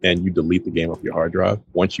played it and you delete the game off your hard drive,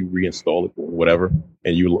 once you reinstall it or whatever,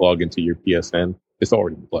 and you log into your PSN, it's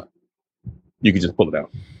already in the cloud. You can just pull it out.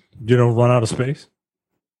 You don't run out of space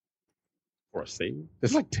for a save.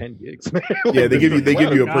 It's like 10 gigs. Yeah, they give you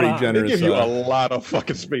a pretty generous. They give you a lot of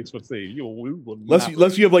fucking space for save.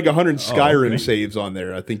 Unless you have like 100 Skyrim saves on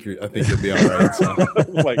there, I think you'll be all right. So.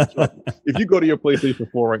 Like, if you go to your PlayStation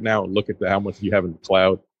 4 right now and look at how much you have in the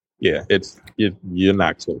cloud, yeah, you're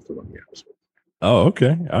not close to running out of space. Oh,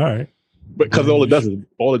 okay, all right. Because all it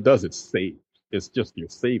does is save. It's just your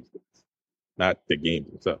save space, not the game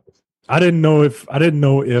itself. I didn't know if they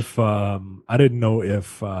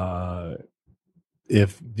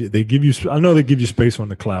give you. I know they give you space on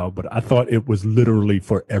the cloud, but I thought it was literally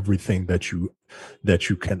for everything that you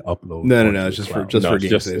can upload. No. It's just for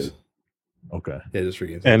game saves. Okay. Yeah, just for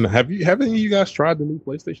game saves. And haven't any of you guys tried the new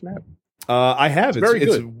PlayStation app? I have. It's very good.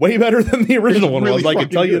 It's way better than the original one was. I can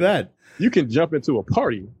tell you that. You can jump into a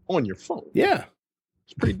party on your phone. Yeah,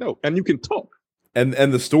 it's pretty dope, and you can talk. And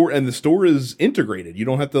the store is integrated. You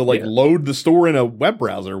don't have to load the store in a web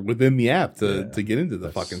browser within the app to get into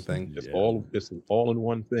the fucking thing. It's all in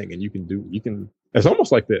one thing, and you can. It's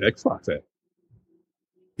almost like the Xbox app.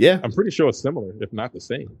 Yeah, I'm pretty sure it's similar, if not the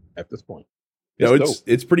same, at this point.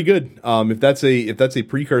 It's pretty good. If that's a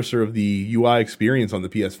precursor of the UI experience on the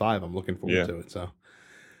PS5, I'm looking forward to it. So,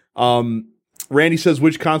 Randy says,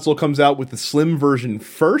 which console comes out with the slim version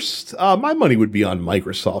first? My money would be on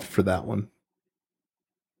Microsoft for that one.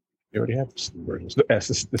 They already have slim versions.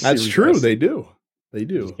 That's true. They do.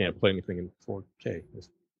 You can't play anything in 4K.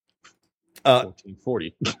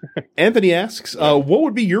 1440. Anthony asks, what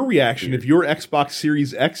would be your reaction if your Xbox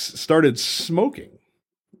Series X started smoking?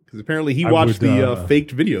 Because apparently he watched the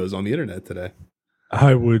faked videos on the internet today.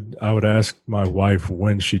 I would ask my wife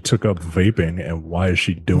when she took up vaping and why is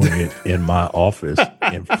she doing it in my office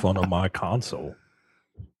in front of my console?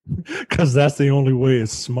 Because that's the only way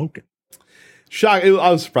it's smoking. Shock! I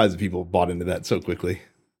was surprised that people bought into that so quickly.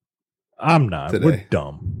 I'm not. Today. We're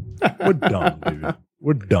dumb. We're dumb, dude.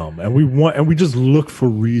 We're dumb, and we just look for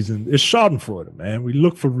reasons. It's Schadenfreude, man. We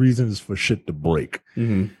look for reasons for shit to break,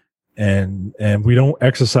 and we don't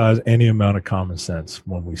exercise any amount of common sense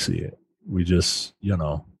when we see it. We just,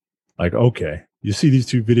 like, okay, you see these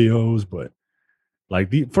two videos, but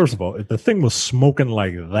like first of all, if the thing was smoking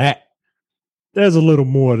like that, there's a little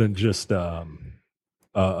more than just a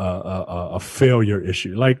failure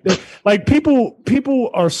issue. Like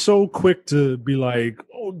people are so quick to be like,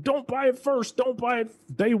 oh, don't buy it first, don't buy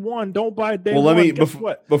it day one, don't buy it day one.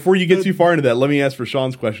 Well, before you get too far into that, let me ask for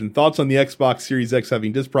Sean's question. Thoughts on the Xbox Series X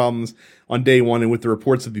having disk problems on day one, and with the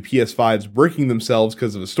reports of the PS5s breaking themselves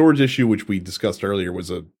because of a storage issue, which we discussed earlier was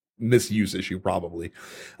a misuse issue probably.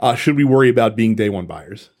 Should we worry about being day one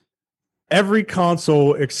buyers? Every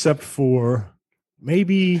console except for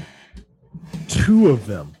maybe 2 of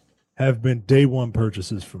them have been day one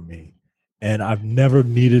purchases for me, and I've never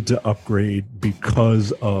needed to upgrade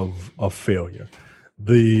because of a failure.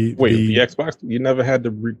 The Xbox, you never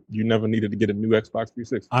needed to get a new Xbox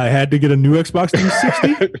 360. I had to get a new Xbox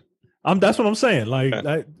 360. That's what I'm saying. Like,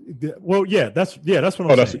 that's what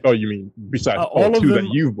I'm saying. Oh, you mean besides all of 2 that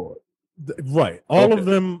you've bought? Right. All of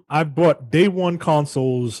them, I bought day one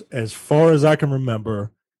consoles as far as I can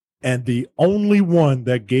remember. And the only one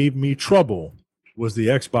that gave me trouble was the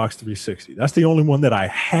Xbox 360. That's the only one that I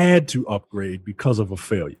had to upgrade because of a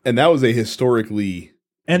failure. And that was a historically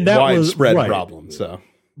widespread problem. So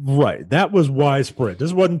right. That was widespread.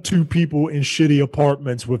 This wasn't 2 people in shitty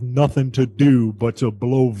apartments with nothing to do but to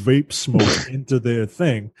blow vape smoke into their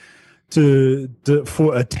thing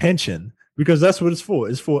for attention. Because that's what it's for.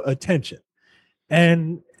 It's for attention.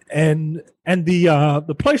 And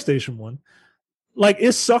the PlayStation one, like,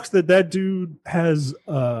 it sucks that dude has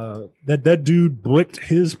that dude bricked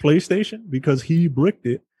his PlayStation because he bricked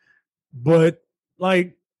it. But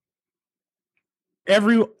like a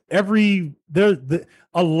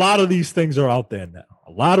lot of these things are out there now.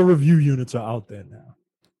 A lot of review units are out there now.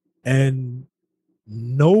 And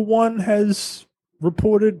no one has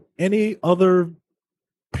reported any other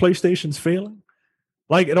PlayStation's failing.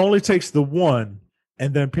 Like, it only takes the one,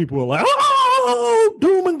 and then people are like, oh,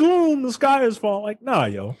 doom and gloom, the sky is falling. Like, nah,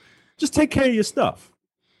 yo, just take care of your stuff.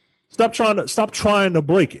 Stop trying to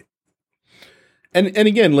break it. And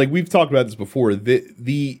again, like we've talked about this before,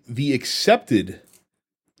 the accepted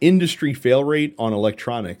industry fail rate on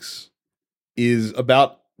electronics is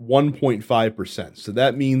about 1.5%. So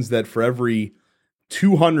that means that for every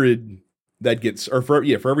 200 that gets, for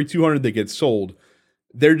every 200 that gets sold,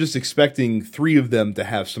 they're just expecting 3 of them to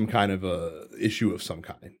have some kind of a issue of some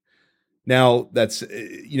kind. Now, that's,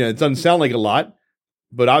 it doesn't sound like a lot,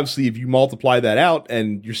 but obviously if you multiply that out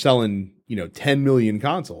and you're selling, 10 million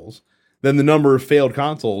consoles, then the number of failed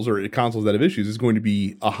consoles or consoles that have issues is going to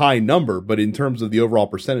be a high number. But in terms of the overall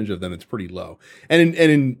percentage of them, it's pretty low. And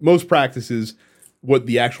in most practices, what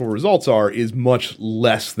the actual results are is much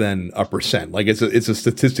less than a percent. Like, it's a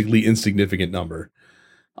statistically insignificant number.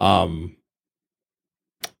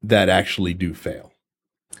 That actually do fail.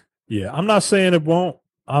 Yeah, I'm not saying it won't.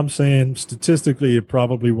 I'm saying statistically it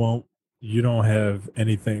probably won't. You don't have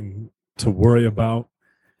anything to worry about.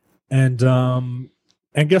 And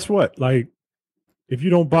guess what? Like, if you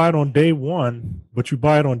don't buy it on day one, but you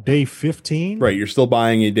buy it on day 15, right? You're still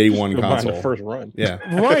buying a day one console. Buying the first run, yeah,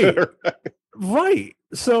 right.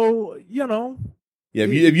 So yeah.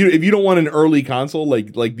 If you don't want an early console,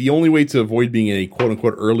 like the only way to avoid being a quote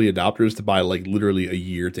unquote early adopter is to buy like literally a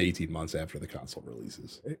year to 18 months after the console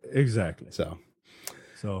releases. Exactly. So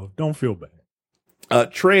don't feel bad.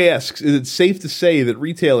 Trey asks, is it safe to say that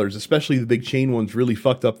retailers, especially the big chain ones, really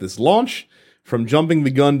fucked up this launch? From jumping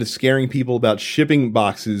the gun to scaring people about shipping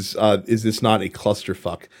boxes, is this not a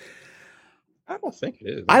clusterfuck? I don't think it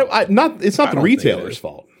is. It's not the retailer's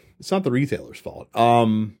fault. It's not the retailer's fault.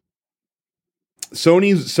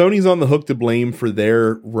 Sony's on the hook to blame for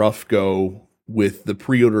their rough go with the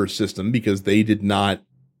pre-order system because they did not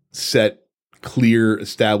set clear,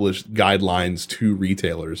 established guidelines to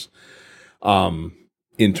retailers.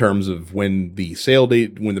 In terms of when the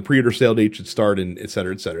pre-order sale date should start, and et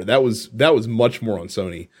cetera, et cetera. That was much more on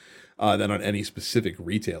Sony than on any specific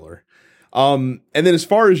retailer. And then as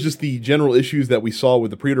far as just the general issues that we saw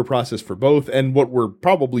with the pre-order process for both, and what we're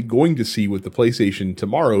probably going to see with the PlayStation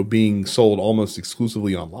tomorrow being sold almost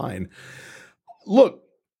exclusively online. Look,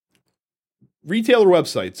 retailer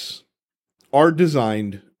websites are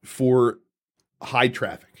designed for high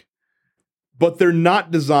traffic, but they're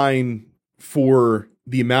not designed for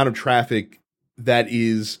the amount of traffic that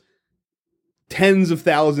is tens of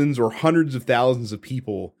thousands or hundreds of thousands of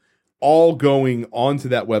people all going onto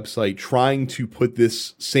that website, trying to put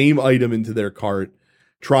this same item into their cart,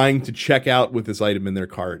 trying to check out with this item in their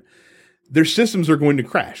cart. Their systems are going to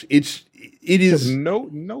crash. It is no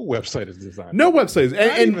website is designed. No website is,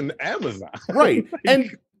 and even Amazon. Right.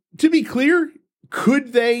 And to be clear,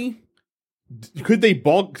 could they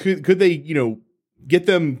bulk, could they, get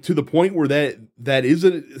them to the point where that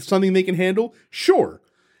is something they can handle? Sure.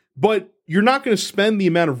 But you're not going to spend the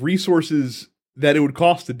amount of resources that it would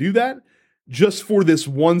cost to do that just for this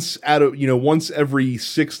once every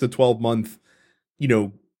 6 to 12 month,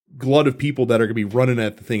 glut of people that are going to be running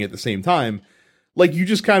at the thing at the same time. Like, you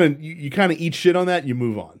just kind of eat shit on that and you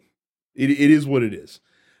move on. It is what it is.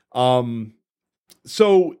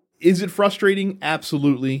 So is it frustrating?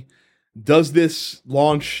 Absolutely. Does this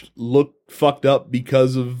launch look fucked up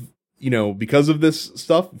because of this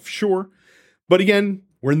stuff? Sure. But again,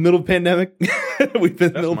 we're in the middle of the pandemic. We've been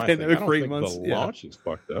in the middle of the pandemic for 8 months. The launch is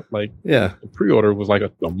fucked up. Like, the pre-order was like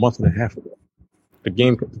a month and a half ago. The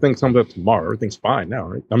thing comes up tomorrow. Everything's fine now,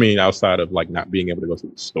 right? I mean, outside of like not being able to go to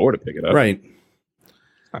the store to pick it up. Right.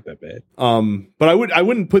 It's not that bad. But I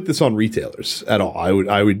wouldn't put this on retailers at all.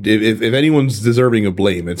 I would if anyone's deserving of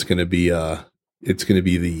blame, it's going to be the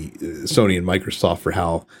Sony and Microsoft for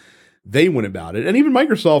how they went about it. And even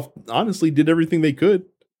Microsoft honestly did everything they could.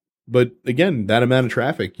 But again, that amount of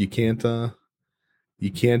traffic, you can't do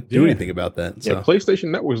anything about that. So. Yeah,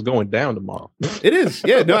 PlayStation Network is going down tomorrow. It is.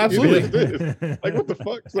 Yeah, no, absolutely. Like, what the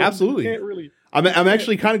fuck? So absolutely. Can't really. I'm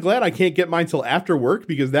actually kind of glad I can't get mine till after work,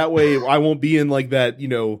 because that way I won't be in like that,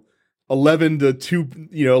 11 to 2,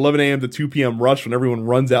 11 a.m. to 2 p.m. rush when everyone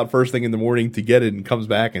runs out first thing in the morning to get it and comes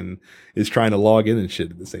back and is trying to log in and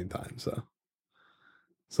shit at the same time. So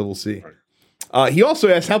we'll see. He also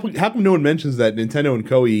asked, how come no one mentions that Nintendo and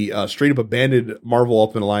Koei straight up abandoned Marvel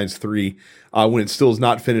Ultimate Alliance 3 when it still has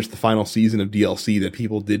not finished the final season of DLC that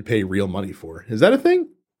people did pay real money for? Is that a thing?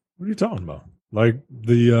 What are you talking about? Like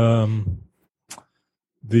the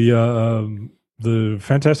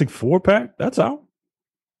Fantastic Four pack? That's out.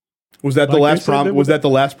 Was that the last Was that the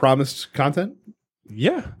last promised content?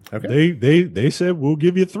 Yeah. Okay. They said we'll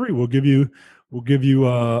give you 3. We'll give you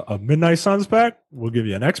a Midnight Suns pack. We'll give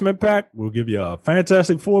you an X-Men pack. We'll give you a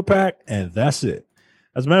Fantastic Four pack, and that's it.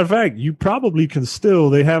 As a matter of fact, you probably can still.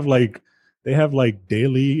 They have like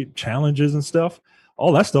daily challenges and stuff.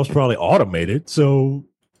 All that stuff's probably automated, so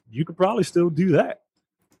you could probably still do that.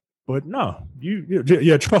 But no,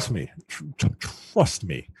 trust me. Trust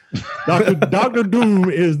me. Doctor Doom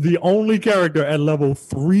is the only character at level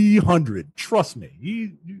 300. Trust me.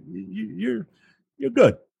 You're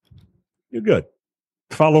good. You're good.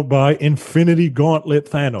 Followed by Infinity Gauntlet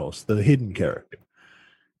Thanos, the hidden character.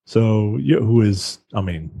 So, he's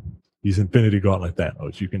Infinity Gauntlet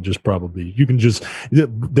Thanos.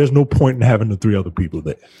 There's no point in having the 3 other people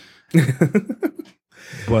there.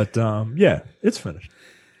 But, it's finished.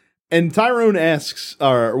 And Tyrone asks,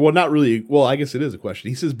 not really, I guess it is a question.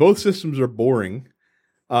 He says, both systems are boring.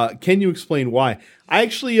 Can you explain why? I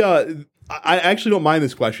actually don't mind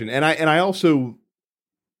this question. And I also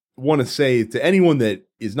want to say to anyone that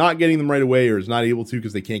is not getting them right away or is not able to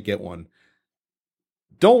because they can't get one,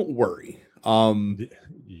 don't worry.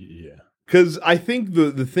 Yeah. Because I think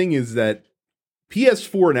the thing is that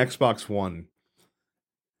PS4 and Xbox One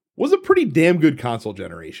was a pretty damn good console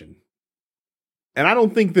generation. And I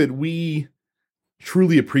don't think that we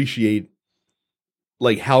truly appreciate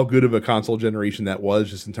like how good of a console generation that was,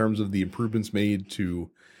 just in terms of the improvements made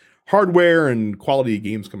to hardware and quality of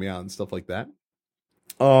games coming out and stuff like that.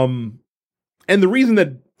 And the reason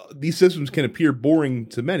that these systems can appear boring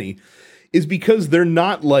to many is because they're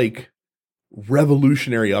not like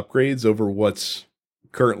revolutionary upgrades over what's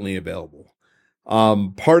currently available.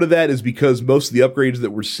 Part of that is because most of the upgrades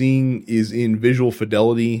that we're seeing is in visual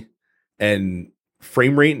fidelity and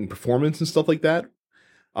frame rate and performance and stuff like that.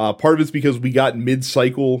 Part of it's because we got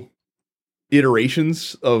mid-cycle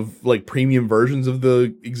iterations of like premium versions of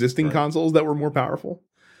the existing consoles that were more powerful.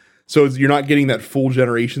 So you're not getting that full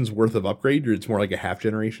generation's worth of upgrade. It's more like a half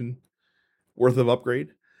generation worth of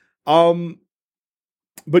upgrade. But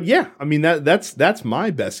yeah, I mean, that's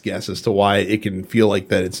my best guess as to why it can feel like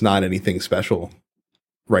that it's not anything special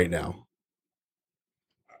right now.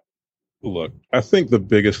 Look, I think the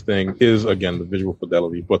biggest thing is, again, the visual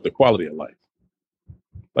fidelity, but the quality of life.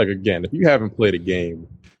 Like, again, if you haven't played a game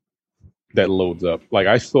that loads up, like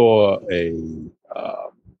I saw a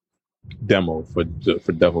demo for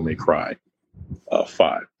Devil May Cry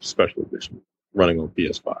 5 Special Edition running on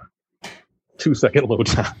PS5. 2-second load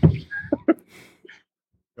time.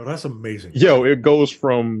 Yo, that's amazing. Yo, it goes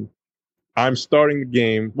from I'm starting the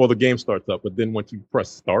game. Well, the game starts up, but then once you press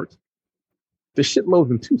start, the shit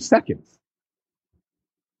loads in 2 seconds.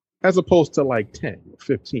 As opposed to like 10 or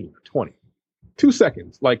 15 or 20. 2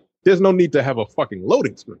 seconds. Like, there's no need to have a fucking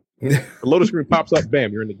loading screen. The loading screen pops up,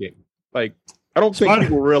 bam, you're in the game. Like, I don't think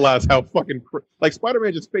people realize how fucking like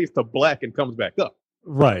Spider-Man just fades to black and comes back up.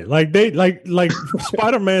 Right. Like they like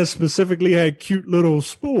Spider-Man specifically had cute little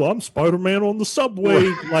spool. I'm Spider-Man on the subway,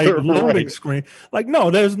 like loading screen. Like, no,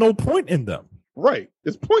 there's no point in them. Right.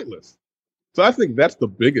 It's pointless. So I think that's the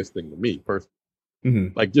biggest thing to me, personally.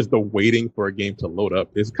 Mm-hmm. Like, just the waiting for a game to load up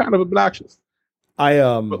is kind of obnoxious.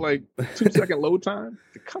 But like 2-second load time,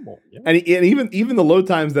 come on. Yeah. And even the load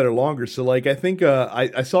times that are longer. So like I think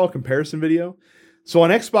I saw a comparison video. So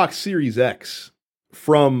on Xbox Series X,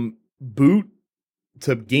 from boot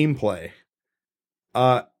to gameplay,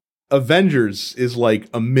 Avengers is like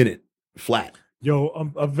a minute flat. Yo,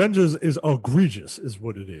 Avengers is egregious, is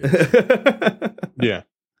what it is. Yeah.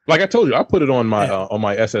 Like I told you, I put it on my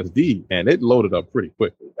SSD and it loaded up pretty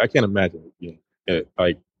quickly. I can't imagine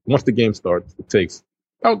like once the game starts, it takes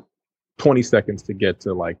about 20 seconds to get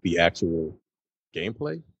to like the actual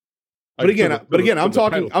gameplay. But again, I'm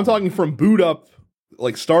talking from boot up,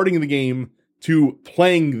 like starting the game to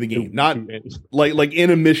playing the game, not like in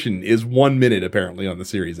a mission is 1 minute apparently on the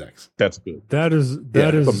Series X. That's good. That is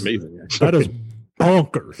amazing. Actually. That is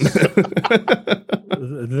bonkers.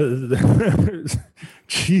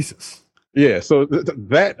 Jesus. Yeah. So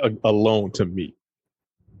that alone to me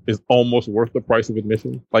is almost worth the price of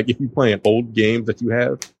admission. Like if you're playing old games that you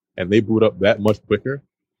have and they boot up that much quicker,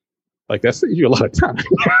 like that saves you a lot of time.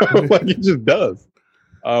 Like it just does.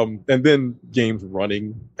 And then games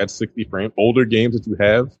running at 60 frames, older games that you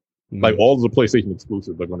have, like all of the PlayStation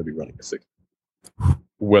exclusives are going to be running at 60.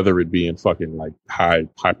 Whether it be in fucking like high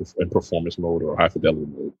performance mode or high fidelity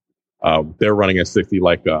mode. They're running at 60.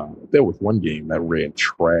 Like there was one game that ran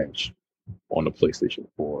trash on the PlayStation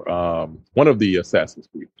 4. One of the Assassin's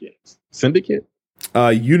Creed games. Syndicate?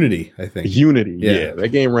 Unity, I think. Unity, yeah. That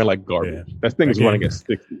game ran like garbage. Yeah. That thing was running at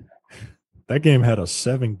 60. That game had a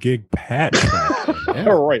 7 gig patch. Yeah.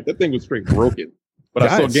 All right, that thing was straight broken. But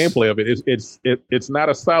I saw gameplay of it. It's not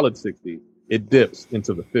a solid 60. It dips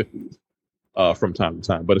into the 50s from time to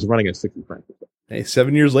time, but it's running at 60 frames. Hey,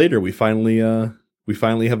 7 years later, we finally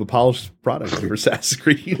have a polished product for Assassin's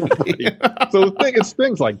Creed. So it's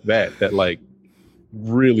things like that like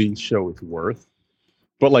really show its worth.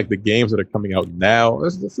 But like the games that are coming out now,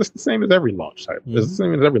 it's just the same as every launch type. It's the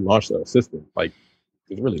same as every launch system. Like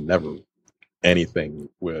there's really never anything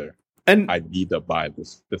where I need to buy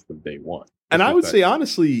this system day one. And I would say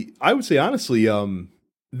honestly,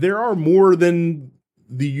 there are more than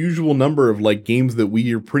the usual number of like games that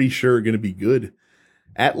we are pretty sure are going to be good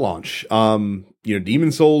at launch.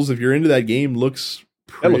 Demon Souls, if you're into that game, looks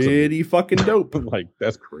pretty fucking dope. Like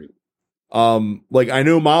that's crazy. Like I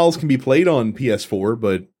know Miles can be played on PS4,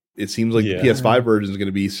 but it seems like the PS5 version is going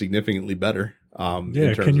to be significantly better. Can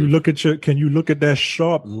you look at that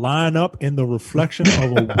sharp line up in the reflection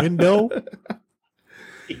of a window?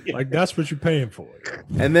 Like that's what you're paying for.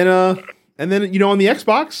 And then on the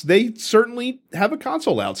Xbox, they certainly have a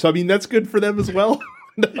console out. So I mean that's good for them as well.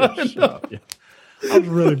 I was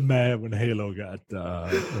really mad when Halo got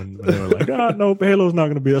when they were like, no, Halo's not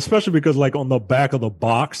going to be, especially because like on the back of the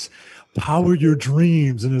box, power your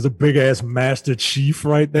dreams, and there's a big ass Master Chief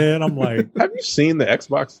right there, and I'm like, have you seen the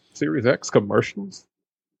Xbox Series X commercials?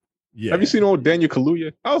 Yeah. Have you seen old Daniel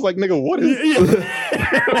Kaluuya? I was like, nigga, what is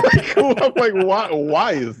this? I'm like,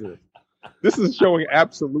 why is this? This is showing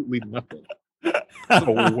absolutely nothing. It's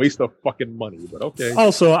a waste of fucking money, but okay.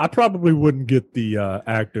 Also, I probably wouldn't get the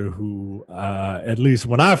actor who, at least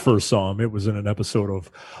when I first saw him, it was in an episode of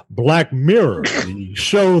Black Mirror, the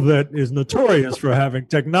show that is notorious for having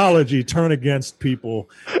technology turn against people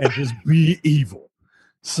and just be evil.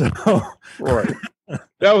 So, right.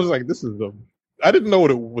 That was like, I didn't know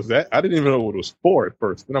what it was at. I didn't even know what it was for at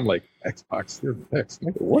first. And I'm like, Xbox Series X.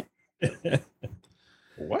 Nigga, what?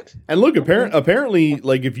 What? And look, apparently,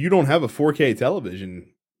 like if you don't have a 4K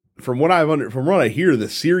television, from what I hear, the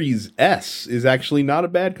Series S is actually not a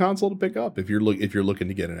bad console to pick up if you're looking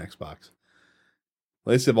to get an Xbox.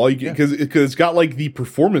 Like I said, all you get because it's got like the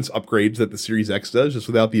performance upgrades that the Series X does, just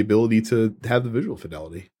without the ability to have the visual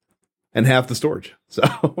fidelity and half the storage.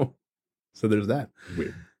 So So there's that.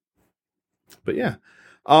 Weird. But yeah.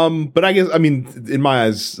 But I guess, I mean, in my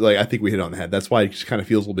eyes, like, I think we hit it on the head. That's why it just kind of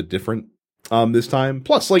feels a little bit different this time.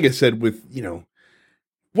 Plus, like I said, with, you know,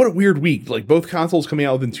 what a weird week. Like, both consoles coming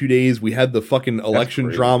out within 2 days. We had the fucking election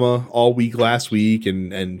drama all week last week,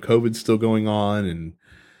 and COVID's still going on, and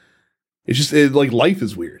it's just, like, life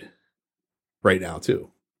is weird right now,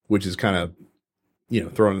 too, which is kind of, you know,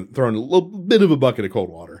 throwing a little bit of a bucket of cold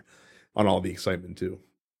water on all the excitement, too.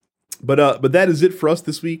 But that is it for us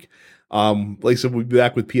this week. Like I said, we'll be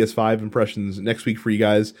back with PS5 impressions next week for you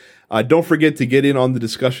guys. Don't forget to get in on the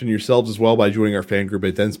discussion yourselves as well by joining our fan group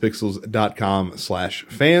at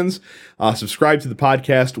densepixels.com/fans. Subscribe to the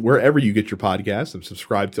podcast wherever you get your podcasts, and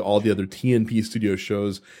subscribe to all the other TNP Studio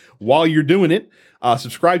shows while you're doing it.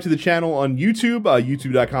 Subscribe to the channel on YouTube,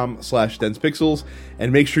 youtube.com/densepixels,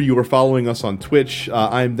 and make sure you are following us on Twitch.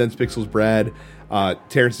 I'm DensePixels Brad.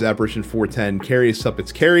 Terrence is Apparition 410. Carrie is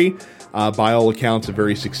Suppets Carrie. By all accounts, a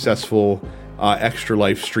very successful Extra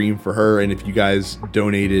Life stream for her. And if you guys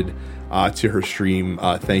donated to her stream,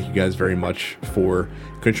 thank you guys very much for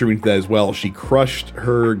contributing to that as well. She crushed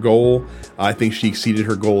her goal. I think she exceeded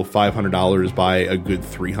her goal of $500 by a good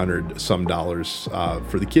 $300 some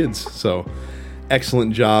for the kids. So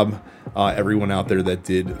excellent job. Everyone out there that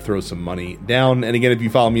did throw some money down. And again, if you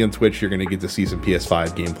follow me on Twitch, you're going to get to see some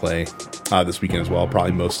PS5 gameplay this weekend as well.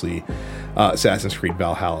 Probably mostly Assassin's Creed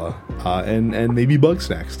Valhalla and maybe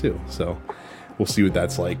Bugsnax too. So we'll see what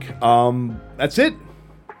that's like. That's it.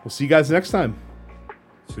 We'll see you guys next time.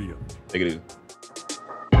 See ya. Take it easy.